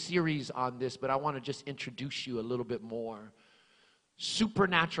to do a series on this, but I want to just introduce you a little bit more.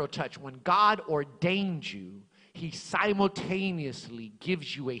 Supernatural touch. When God ordained you, He simultaneously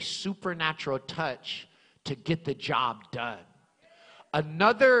gives you a supernatural touch to get the job done.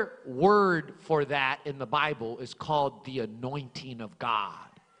 Another word for that in the Bible is called the anointing of God.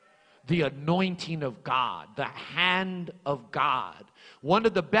 The anointing of God, the hand of God. One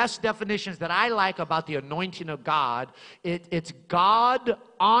of the best definitions that I like about the anointing of God, it's God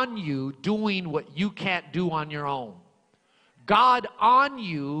on you doing what you can't do on your own. God on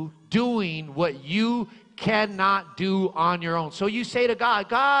you doing what you cannot do on your own. So you say to God,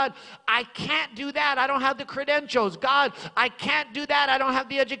 "God, I can't do that. I don't have the credentials. God, I can't do that. I don't have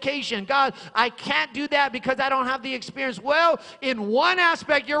the education. God, I can't do that because I don't have the experience." Well, in one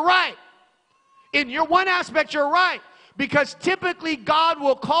aspect, you're right. In your one aspect, you're right. Because typically God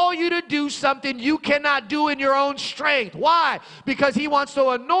will call you to do something you cannot do in your own strength. Why? Because He wants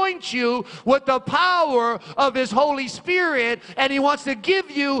to anoint you with the power of His Holy Spirit, and He wants to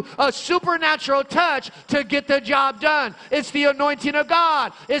give you a supernatural touch to get the job done. It's the anointing of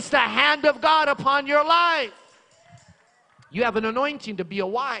God. It's the hand of God upon your life. You have an anointing to be a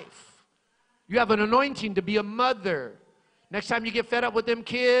wife. You have an anointing to be a mother. Next time you get fed up with them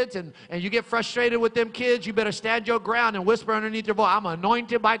kids and you get frustrated with them kids, you better stand your ground and whisper underneath your voice, "I'm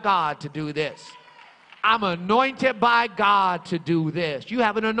anointed by God to do this. I'm anointed by God to do this. You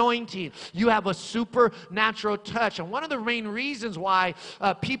have an anointing. You have a supernatural touch. And one of the main reasons why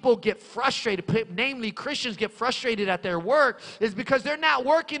people get frustrated, namely Christians get frustrated at their work, is because they're not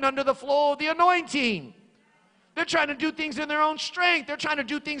working under the flow of the anointing. They're trying to do things in their own strength. They're trying to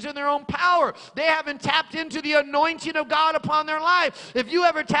do things in their own power. They haven't tapped into the anointing of God upon their life. If you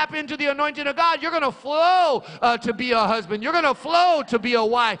ever tap into the anointing of God, you're going to flow to be a husband. You're going to flow to be a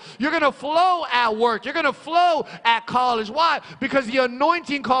wife. You're going to flow at work. You're going to flow at college. Why? Because the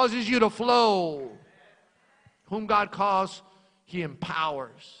anointing causes you to flow. Whom God calls, He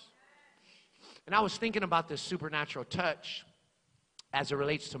empowers. And I was thinking about this supernatural touch as it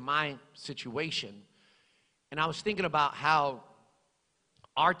relates to my situation. And I was thinking about how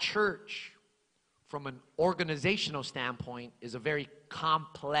our church, from an organizational standpoint, is a very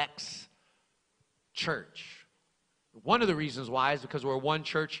complex church. One of the reasons why is because we're one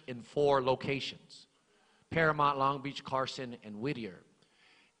church in 4 locations: Paramount, Long Beach, Carson, and Whittier.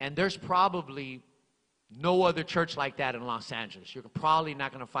 And there's probably no other church like that in Los Angeles. You're probably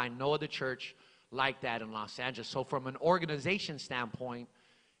not going to find no other church like that in Los Angeles. So from an organization standpoint,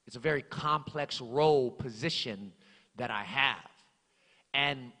 it's a very complex role, position that I have.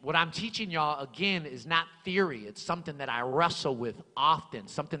 And what I'm teaching y'all, again, is not theory. It's something that I wrestle with often,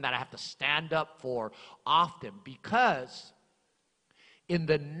 something that I have to stand up for often, because in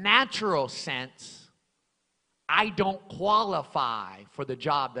the natural sense, I don't qualify for the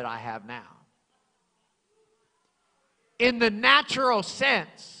job that I have now. In the natural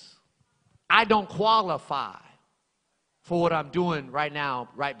sense, I don't qualify for what I'm doing right now,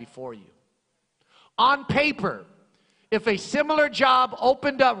 right before you. On paper, if a similar job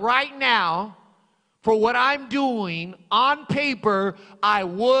opened up right now for what I'm doing, on paper, I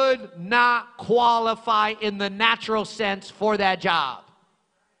would not qualify in the natural sense for that job.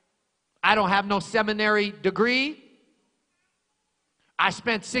 I don't have no seminary degree. I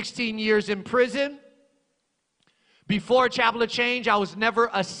spent 16 years in prison. Before Chapel of Change, I was never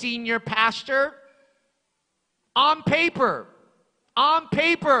a senior pastor. On paper, I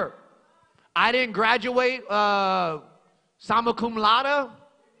didn't graduate summa cum laude,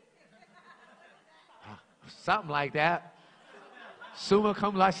 something like that. Summa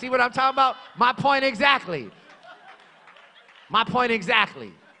cum laude. See what I'm talking about? My point exactly.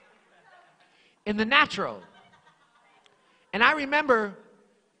 In the natural. And I remember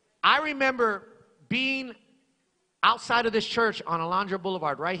being outside of this church on Alondra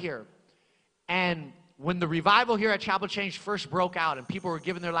Boulevard right here, and when the revival here at Chapel Change first broke out and people were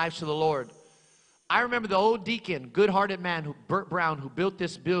giving their lives to the Lord, I remember the old deacon, good-hearted man, Bert Brown, who built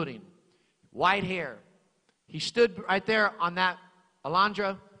this building, white hair. He stood right there on that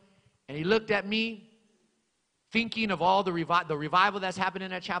Alondra, and he looked at me, thinking of all the revival that's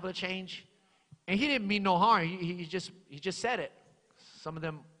happening at Chapel of Change, and he didn't mean no harm. He just said it. Some of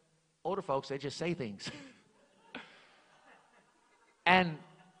them older folks, they just say things. And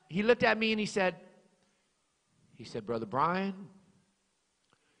he looked at me and he said, Brother Brian,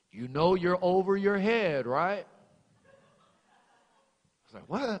 you know you're over your head, right? I was like,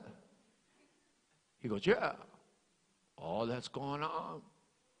 what? He goes, yeah, all that's going on.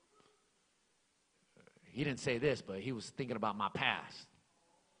 He didn't say this, but he was thinking about my past.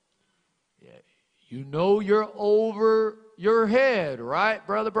 Yeah, you know you're over your head, right,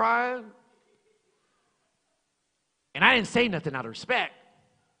 Brother Brian? And I didn't say nothing out of respect,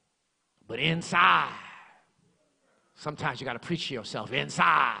 but inside, sometimes you got to preach to yourself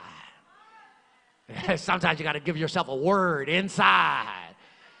inside. Sometimes you got to give yourself a word inside.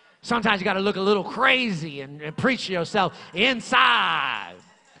 Sometimes you got to look a little crazy and preach to yourself inside.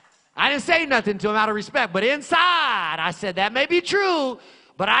 I didn't say nothing to him out of respect, but inside I said, that may be true,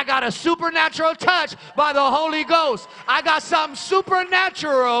 but I got a supernatural touch by the Holy Ghost. I got something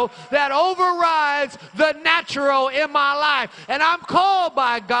supernatural that overrides the natural in my life. And I'm called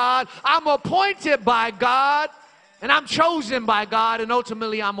by God, I'm appointed by God, and I'm chosen by God, and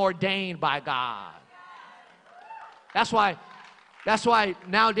ultimately I'm ordained by God. That's why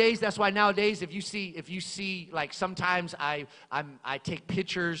nowadays, if you see, like sometimes I take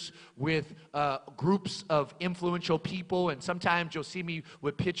pictures with groups of influential people, and sometimes you'll see me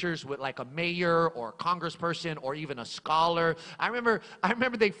with pictures with like a mayor or a congressperson or even a scholar. I remember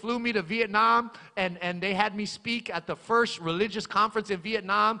they flew me to Vietnam, and they had me speak at the first religious conference in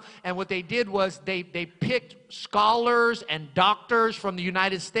Vietnam, and what they did was they picked scholars and doctors from the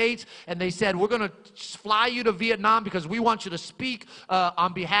United States, and they said, we're going to fly you to Vietnam because we want you to speak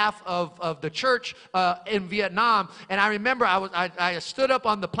on behalf of the church in Vietnam. And I remember I stood up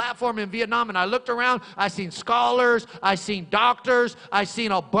on the platform in Vietnam, and I looked around. I seen scholars, I seen doctors, I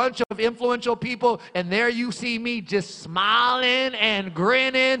seen a bunch of influential people, and there you see me just smiling and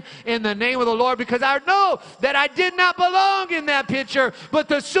grinning in the name of the Lord, because I know that I did not belong in that picture, but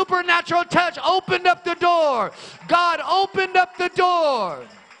the supernatural touch opened up the door. God opened up the door.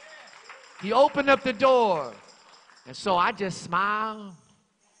 He opened up the door. And so I just smile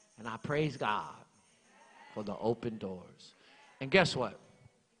and I praise God for the open doors. And guess what?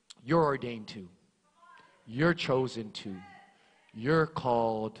 You're ordained to. You're chosen to. You're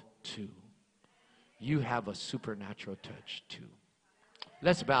called to. You have a supernatural touch too.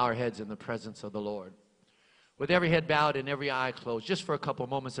 Let's bow our heads in the presence of the Lord. With every head bowed and every eye closed, just for a couple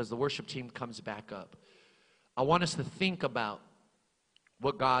of moments as the worship team comes back up, I want us to think about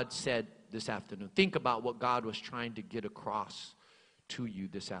what God said this afternoon. Think about what God was trying to get across to you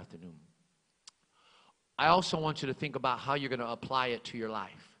this afternoon. I also want you to think about how you're going to apply it to your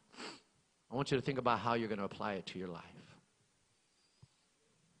life. I want you to think about how you're going to apply it to your life.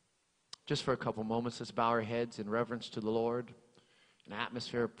 Just for a couple moments, let's bow our heads in reverence to the Lord, an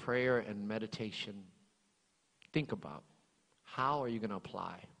atmosphere of prayer and meditation. Think about, how are you going to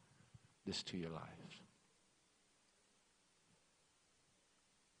apply this to your life?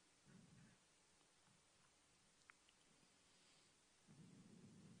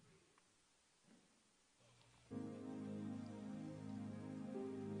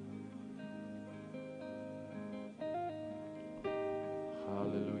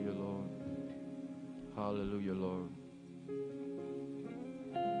 Hallelujah, Lord. Hallelujah, Lord.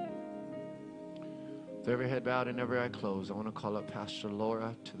 With every head bowed and every eye closed, I want to call up Pastor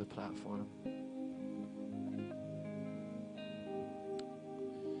Laura to the platform.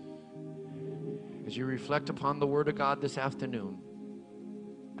 As you reflect upon the Word of God this afternoon,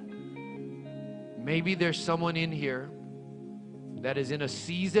 maybe there's someone in here that is in a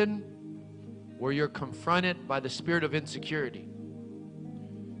season where you're confronted by the spirit of insecurity.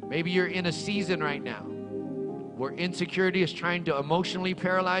 Maybe you're in a season right now where insecurity is trying to emotionally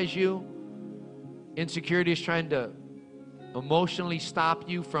paralyze you. Insecurity is trying to emotionally stop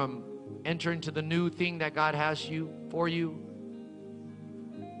you from entering to the new thing that God has for you.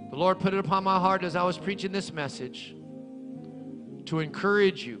 The Lord put it upon my heart as I was preaching this message to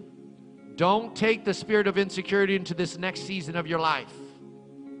encourage you. Don't take the spirit of insecurity into this next season of your life.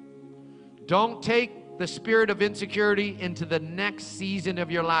 Don't take the spirit of insecurity into the next season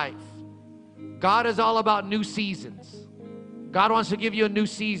of your life. God is all about new seasons. God wants to give you a new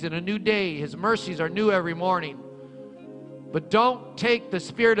season, a new day. His mercies are new every morning. But don't take the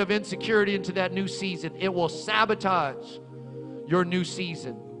spirit of insecurity into that new season. It will sabotage your new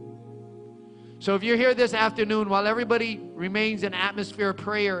season. So if you're here this afternoon, while everybody remains in atmosphere of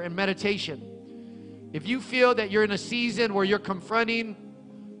prayer and meditation, if you feel that you're in a season where you're confronting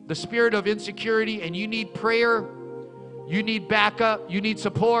the spirit of insecurity and you need prayer, you need backup, you need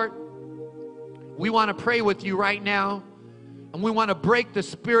support, we want to pray with you right now. And we want to break the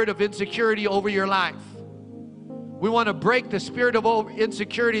spirit of insecurity over your life. We want to break the spirit of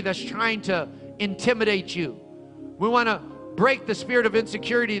insecurity that's trying to intimidate you. We want to break the spirit of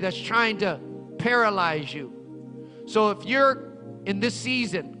insecurity that's trying to paralyze you. So if you're in this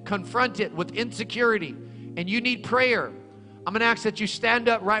season confronted with insecurity and you need prayer, I'm going to ask that you stand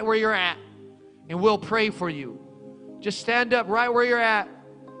up right where you're at and we'll pray for you. Just stand up right where you're at.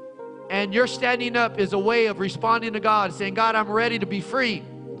 And your standing up is a way of responding to God, saying, God, I'm ready to be free.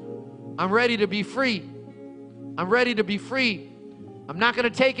 I'm ready to be free. I'm ready to be free. I'm not going to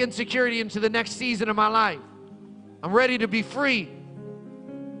take insecurity into the next season of my life. I'm ready to be free.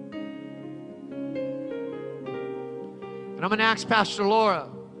 And I'm going to ask Pastor Laura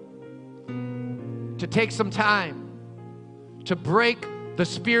to take some time to break the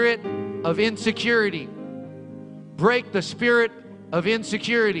spirit of insecurity. Break the spirit of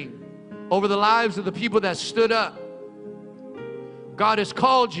insecurity over the lives of the people that stood up. God has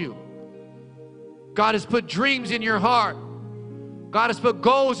called you. God has put dreams in your heart. God has put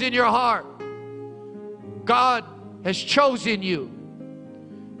goals in your heart. God has chosen you.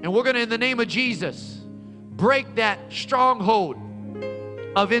 And we're going to, in the name of Jesus, break that stronghold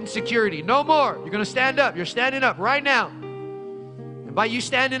of insecurity. No more. You're going to stand up. You're standing up right now. And by you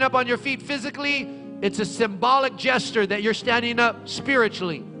standing up on your feet physically, it's a symbolic gesture that you're standing up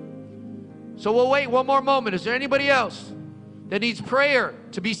spiritually. So we'll wait one more moment. Is there anybody else that needs prayer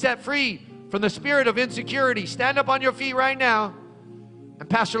to be set free from the spirit of insecurity? Stand up on your feet right now. And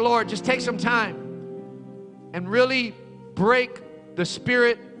Pastor Lord, just take some time and really break the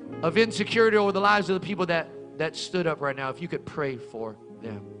spirit of insecurity over the lives of the people that stood up right now. If you could pray for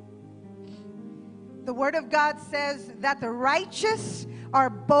them. The Word of God says that the righteous are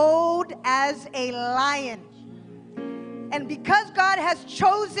bold as a lion. And because God has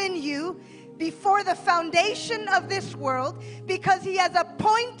chosen you before the foundation of this world, because He has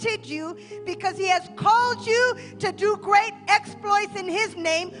appointed you, because He has called you to do great exploits in His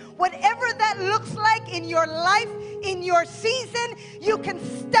name, whatever that looks like in your life, in your season, you can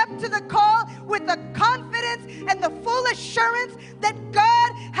step to the call with the confidence and the full assurance that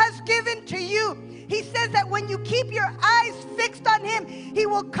God has given to you. He says that when you keep your eyes fixed on Him, He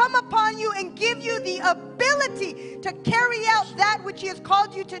will come upon you and give you the ability to carry out that which He has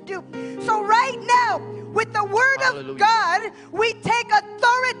called you to do. So right now, with the Word of God, we take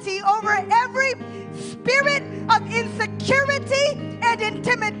authority over every spirit of insecurity and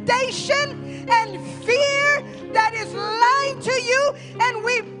intimidation and fear that is lying to you, and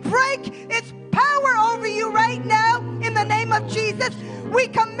we break its power over you right now in the name of Jesus. We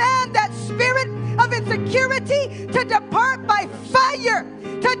command that spirit of insecurity to depart by fire,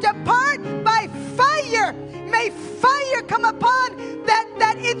 to depart by fire. May fire come upon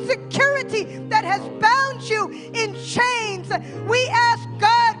that insecurity that has bound you in chains. We ask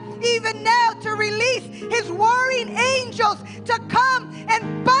God even now to release His warring angels to come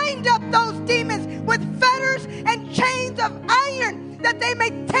and bind up those demons with fetters and chains of iron, that they may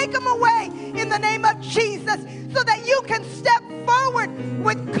take them away in the name of Jesus, so that you can step forward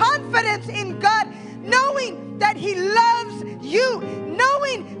with confidence in God, knowing that He loves you,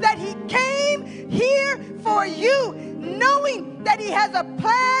 knowing that He came here for you, knowing that He has a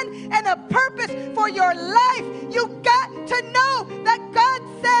plan and a purpose for your life. You got to know that God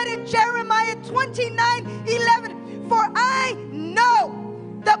said in Jeremiah 29:11, "For I know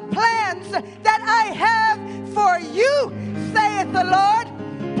the plans that I have for you, saith the Lord,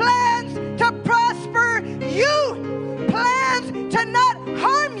 plans to prosper you, plans to not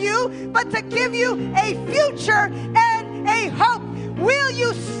harm you, but to give you a future and a hope." Will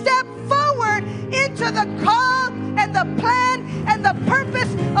you step forward into the call and the plan and the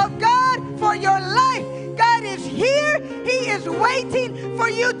purpose of God for your life? God is here. He is waiting for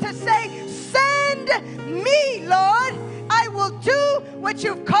you to say, "Send me, Lord. I will do what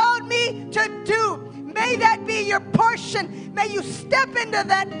you've called me to do." May that be your portion. May you step into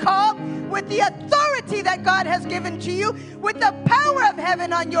that call with the authority that God has given to you, with the power of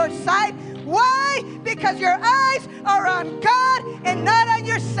heaven on your side. Why? Because your eyes are on God and not on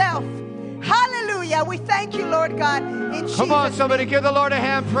yourself. Hallelujah. We thank you, Lord God. In Jesus' Come on, somebody, give the Lord a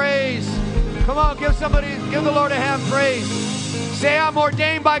hand praise. Come on, give the Lord a hand praise. Say, "I'm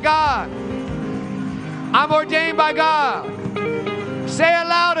ordained by God. I'm ordained by God." Say it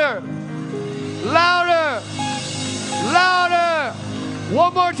louder. Louder. Louder.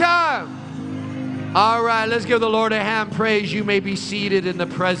 One more time. All right, let's give the Lord a hand praise. You may be seated in the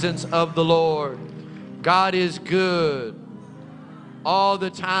presence of the Lord. God is good all the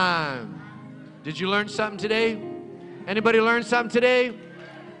time. Did you learn something today? Anybody learn something today?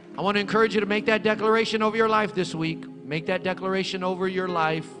 I want to encourage you to make that declaration over your life this week. Make that declaration over your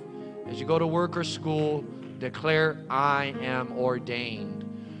life as you go to work or school. Declare, "I am ordained."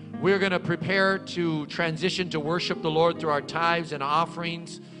 We're going to prepare to transition to worship the Lord through our tithes and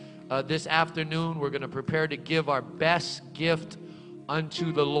offerings. This afternoon, we're going to prepare to give our best gift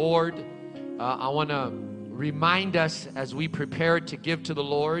unto the Lord. I want to remind us as we prepare to give to the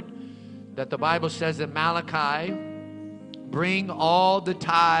Lord that the Bible says in Malachi, "Bring all the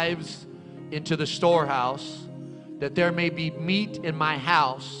tithes into the storehouse, that there may be meat in my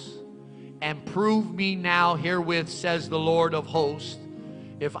house, and prove me now herewith, says the Lord of hosts,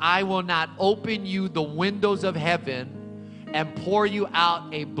 if I will not open you the windows of heaven and pour you out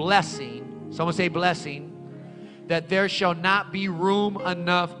a blessing," someone say blessing, "that there shall not be room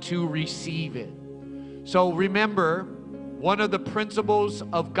enough to receive it." So remember, one of the principles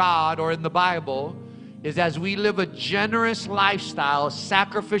of God, or in the Bible, is as we live a generous lifestyle, a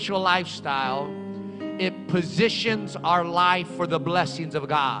sacrificial lifestyle, it positions our life for the blessings of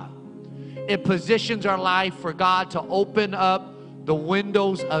God. It positions our life for God to open up the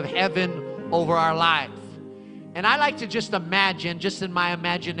windows of heaven over our life. And I like to just imagine, just in my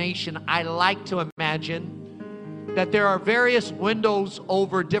imagination, I like to imagine that there are various windows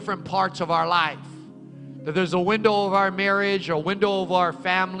over different parts of our life. That there's a window of our marriage, a window of our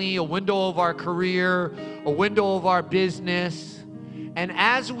family, a window of our career, a window of our business. And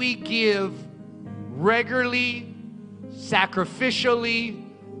as we give regularly, sacrificially,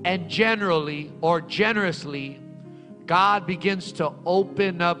 and generously, God begins to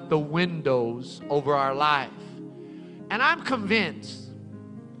open up the windows over our life. And I'm convinced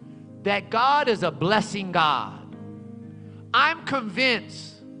that God is a blessing God. I'm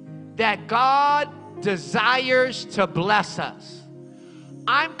convinced that God desires to bless us.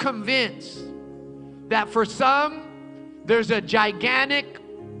 I'm convinced that for some, there's a gigantic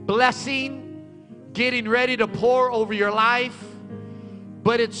blessing getting ready to pour over your life,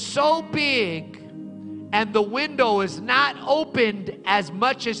 but it's so big and the window is not opened as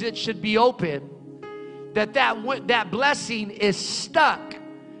much as it should be open, that blessing is stuck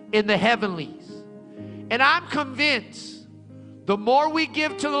in the heavenlies. And I'm convinced the more we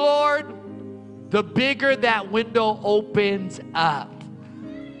give to the Lord, the bigger that window opens up.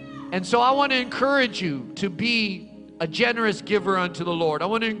 And so I want to encourage you to be a generous giver unto the Lord. I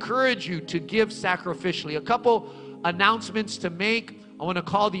want to encourage you to give sacrificially. A couple announcements to make. I want to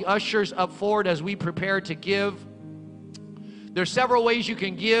call the ushers up forward as we prepare to give. There's several ways you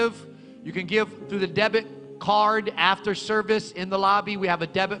can give. You can give through the debit card after service in the lobby. We have a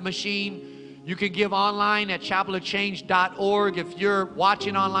debit machine. You can give online at chapelofchange.org. If you're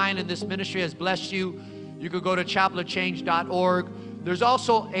watching online and this ministry has blessed you, you could go to chapelofchange.org. There's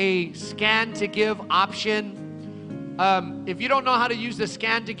also a scan to give option. If you don't know how to use the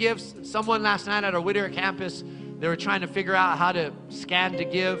scan to give, someone last night at our Whittier campus, they were trying to figure out how to scan to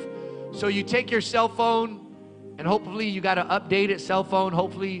give. So you take your cell phone, and hopefully you got an updated cell phone.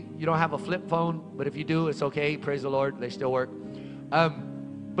 Hopefully you don't have a flip phone, but if you do, it's okay. Praise the Lord, they still work.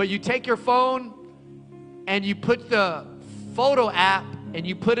 But you take your phone and you put the photo app and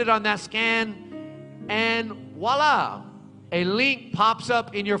you put it on that scan, and voila, a link pops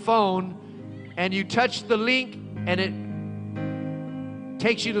up in your phone, and you touch the link and it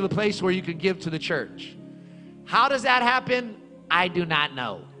takes you to the place where you can give to the church. How does that happen? I do not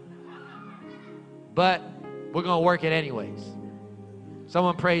know. But we're going to work it anyways.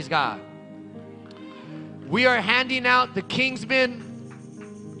 Someone praise God. We are handing out the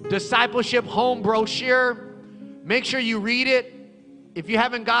Kingsman Discipleship Home Brochure. Make sure you read it. If you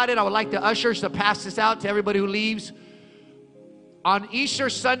haven't got it, I would like the ushers to pass this out to everybody who leaves. On Easter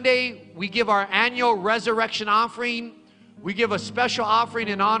Sunday, we give our annual resurrection offering. We give a special offering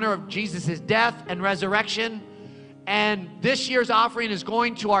in honor of Jesus' death and resurrection. And this year's offering is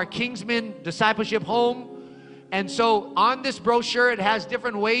going to our Kingsman Discipleship Home. And so on this brochure, it has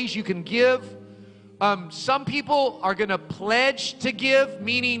different ways you can give. Some people are going to pledge to give,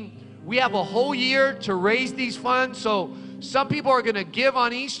 meaning we have a whole year to raise these funds. So some people are going to give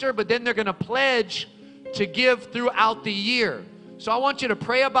on Easter, but then they're going to pledge to give throughout the year. So I want you to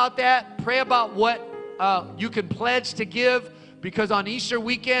pray about that. Pray about what you can pledge to give, because on Easter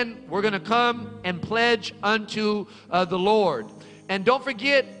weekend, we're going to come and pledge unto the Lord. And don't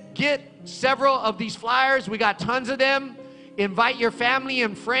forget, get several of these flyers. We got tons of them. Invite your family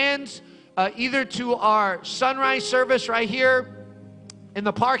and friends either to our sunrise service right here in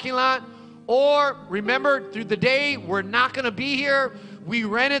the parking lot, or remember, through the day, we're not going to be here. We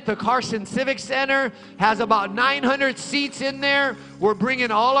rented the Carson Civic Center, has about 900 seats in there. We're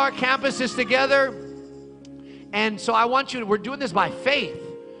bringing all our campuses together. And so I want you to, we're doing this by faith,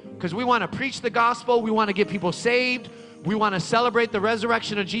 because we want to preach the gospel. We want to get people saved. We want to celebrate the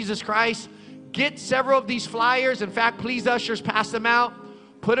resurrection of Jesus Christ. Get several of these flyers. In fact, please, ushers, pass them out.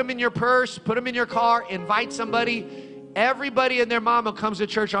 Put them in your purse. Put them in your car. Invite somebody. Everybody and their mama comes to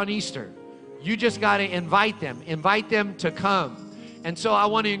church on Easter. You just got to invite them. Invite them to come. And so I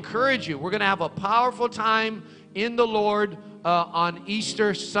want to encourage you. We're going to have a powerful time in the Lord on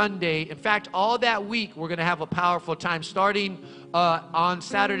Easter Sunday. In fact, all that week, we're going to have a powerful time. Starting on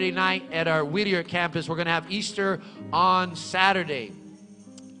Saturday night at our Whittier campus, we're going to have Easter on Saturday.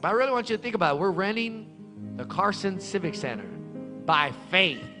 But I really want you to think about it. We're renting the Carson Civic Center by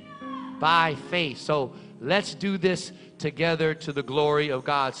faith. By faith. So let's do this together to the glory of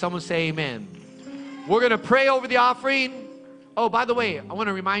God. Someone say amen. We're going to pray over the offering. Oh, by the way, I want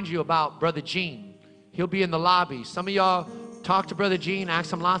to remind you about Brother Gene. He'll be in the lobby. Some of y'all talk to Brother Gene,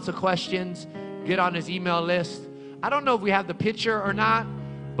 ask him lots of questions, get on his email list. I don't know if we have the picture or not,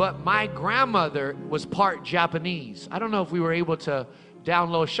 but my grandmother was part Japanese. I don't know if we were able to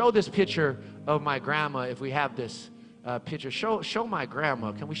download, show this picture of my grandma if we have this picture. Show my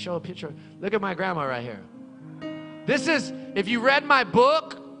grandma. Can we show a picture? Look at my grandma right here. This is, if you read my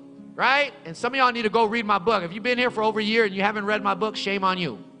book, right? And some of y'all need to go read my book. If you've been here for over a year and you haven't read my book, shame on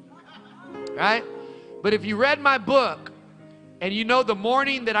you. Right? But if you read my book, and you know the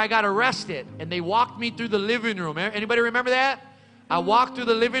morning that I got arrested and they walked me through the living room. Anybody remember that? I walked through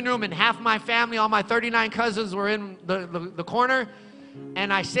the living room and half my family, all my 39 cousins were in the corner.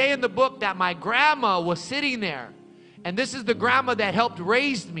 And I say in the book that my grandma was sitting there. And this is the grandma that helped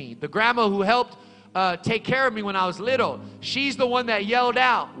raise me, the grandma who helped take care of me when I was little. She's the one that yelled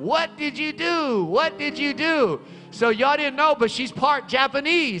out, "What did you do? What did you do?" So y'all didn't know, but she's part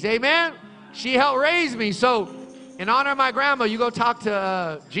Japanese, amen? She helped raise me. So in honor of my grandma, you go talk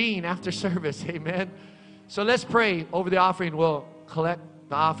to Jean after service, amen? So let's pray over the offering. We'll collect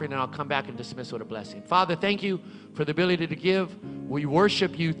the offering, and I'll come back and dismiss with a blessing. Father, thank you for the ability to give. We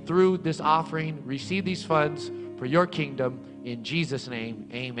worship you through this offering. Receive these funds for your kingdom. In Jesus' name,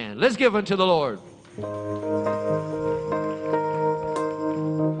 amen. Let's give unto the Lord.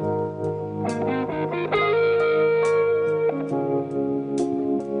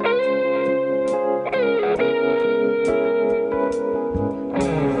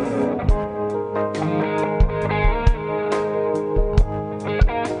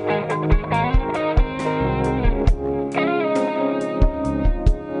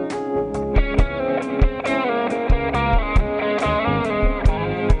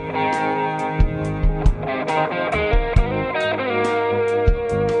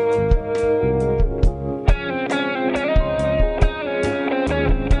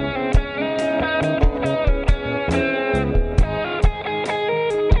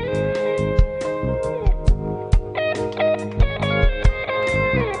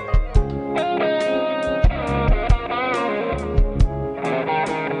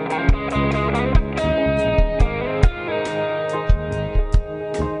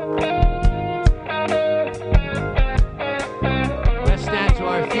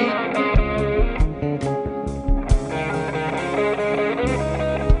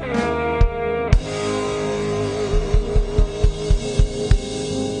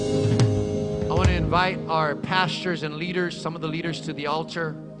 Our pastors and leaders, some of the leaders, to the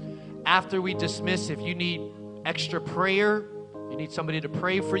altar. After we dismiss, if you need extra prayer, you need somebody to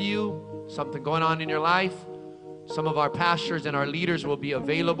pray for you, something going on in your life, some of our pastors and our leaders will be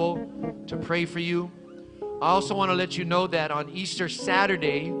available to pray for you. I also want to let you know that on Easter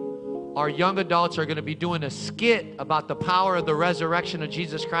Saturday, our young adults are going to be doing a skit about the power of the resurrection of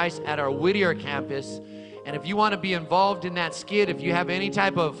Jesus Christ at our Whittier campus. And if you want to be involved in that skit, if you have any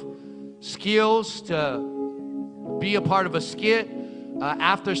type of skills to be a part of a skit,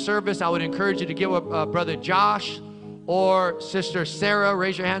 after service, I would encourage you to get with Brother Josh or Sister Sarah.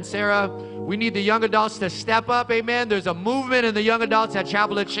 Raise your hand, Sarah. We need the young adults to step up, amen. There's a movement in the young adults at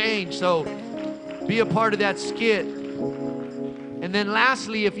Chapel of Change, so be a part of that skit. And then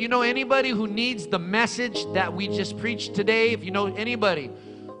lastly, if you know anybody who needs the message that we just preached today, if you know anybody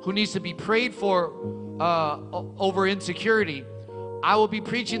who needs to be prayed for over insecurity, I will be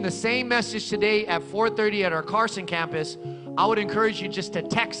preaching the same message today at 4:30 at our Carson campus. I would encourage you just to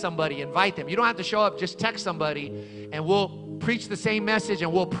text somebody, invite them. You don't have to show up, just text somebody, and we'll preach the same message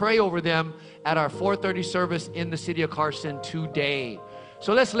and we'll pray over them at our 4:30 service in the city of Carson today.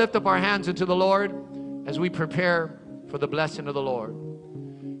 So let's lift up our hands unto the Lord as we prepare for the blessing of the Lord.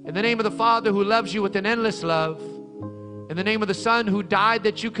 In the name of the Father who loves you with an endless love, in the name of the Son who died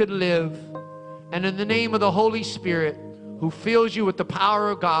that you could live, and in the name of the Holy Spirit who fills you with the power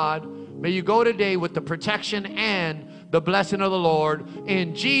of God, may you go today with the protection and the blessing of the Lord.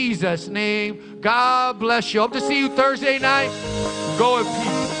 In Jesus' name, God bless you. Hope to see you Thursday night. Go in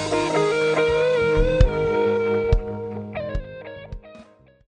peace.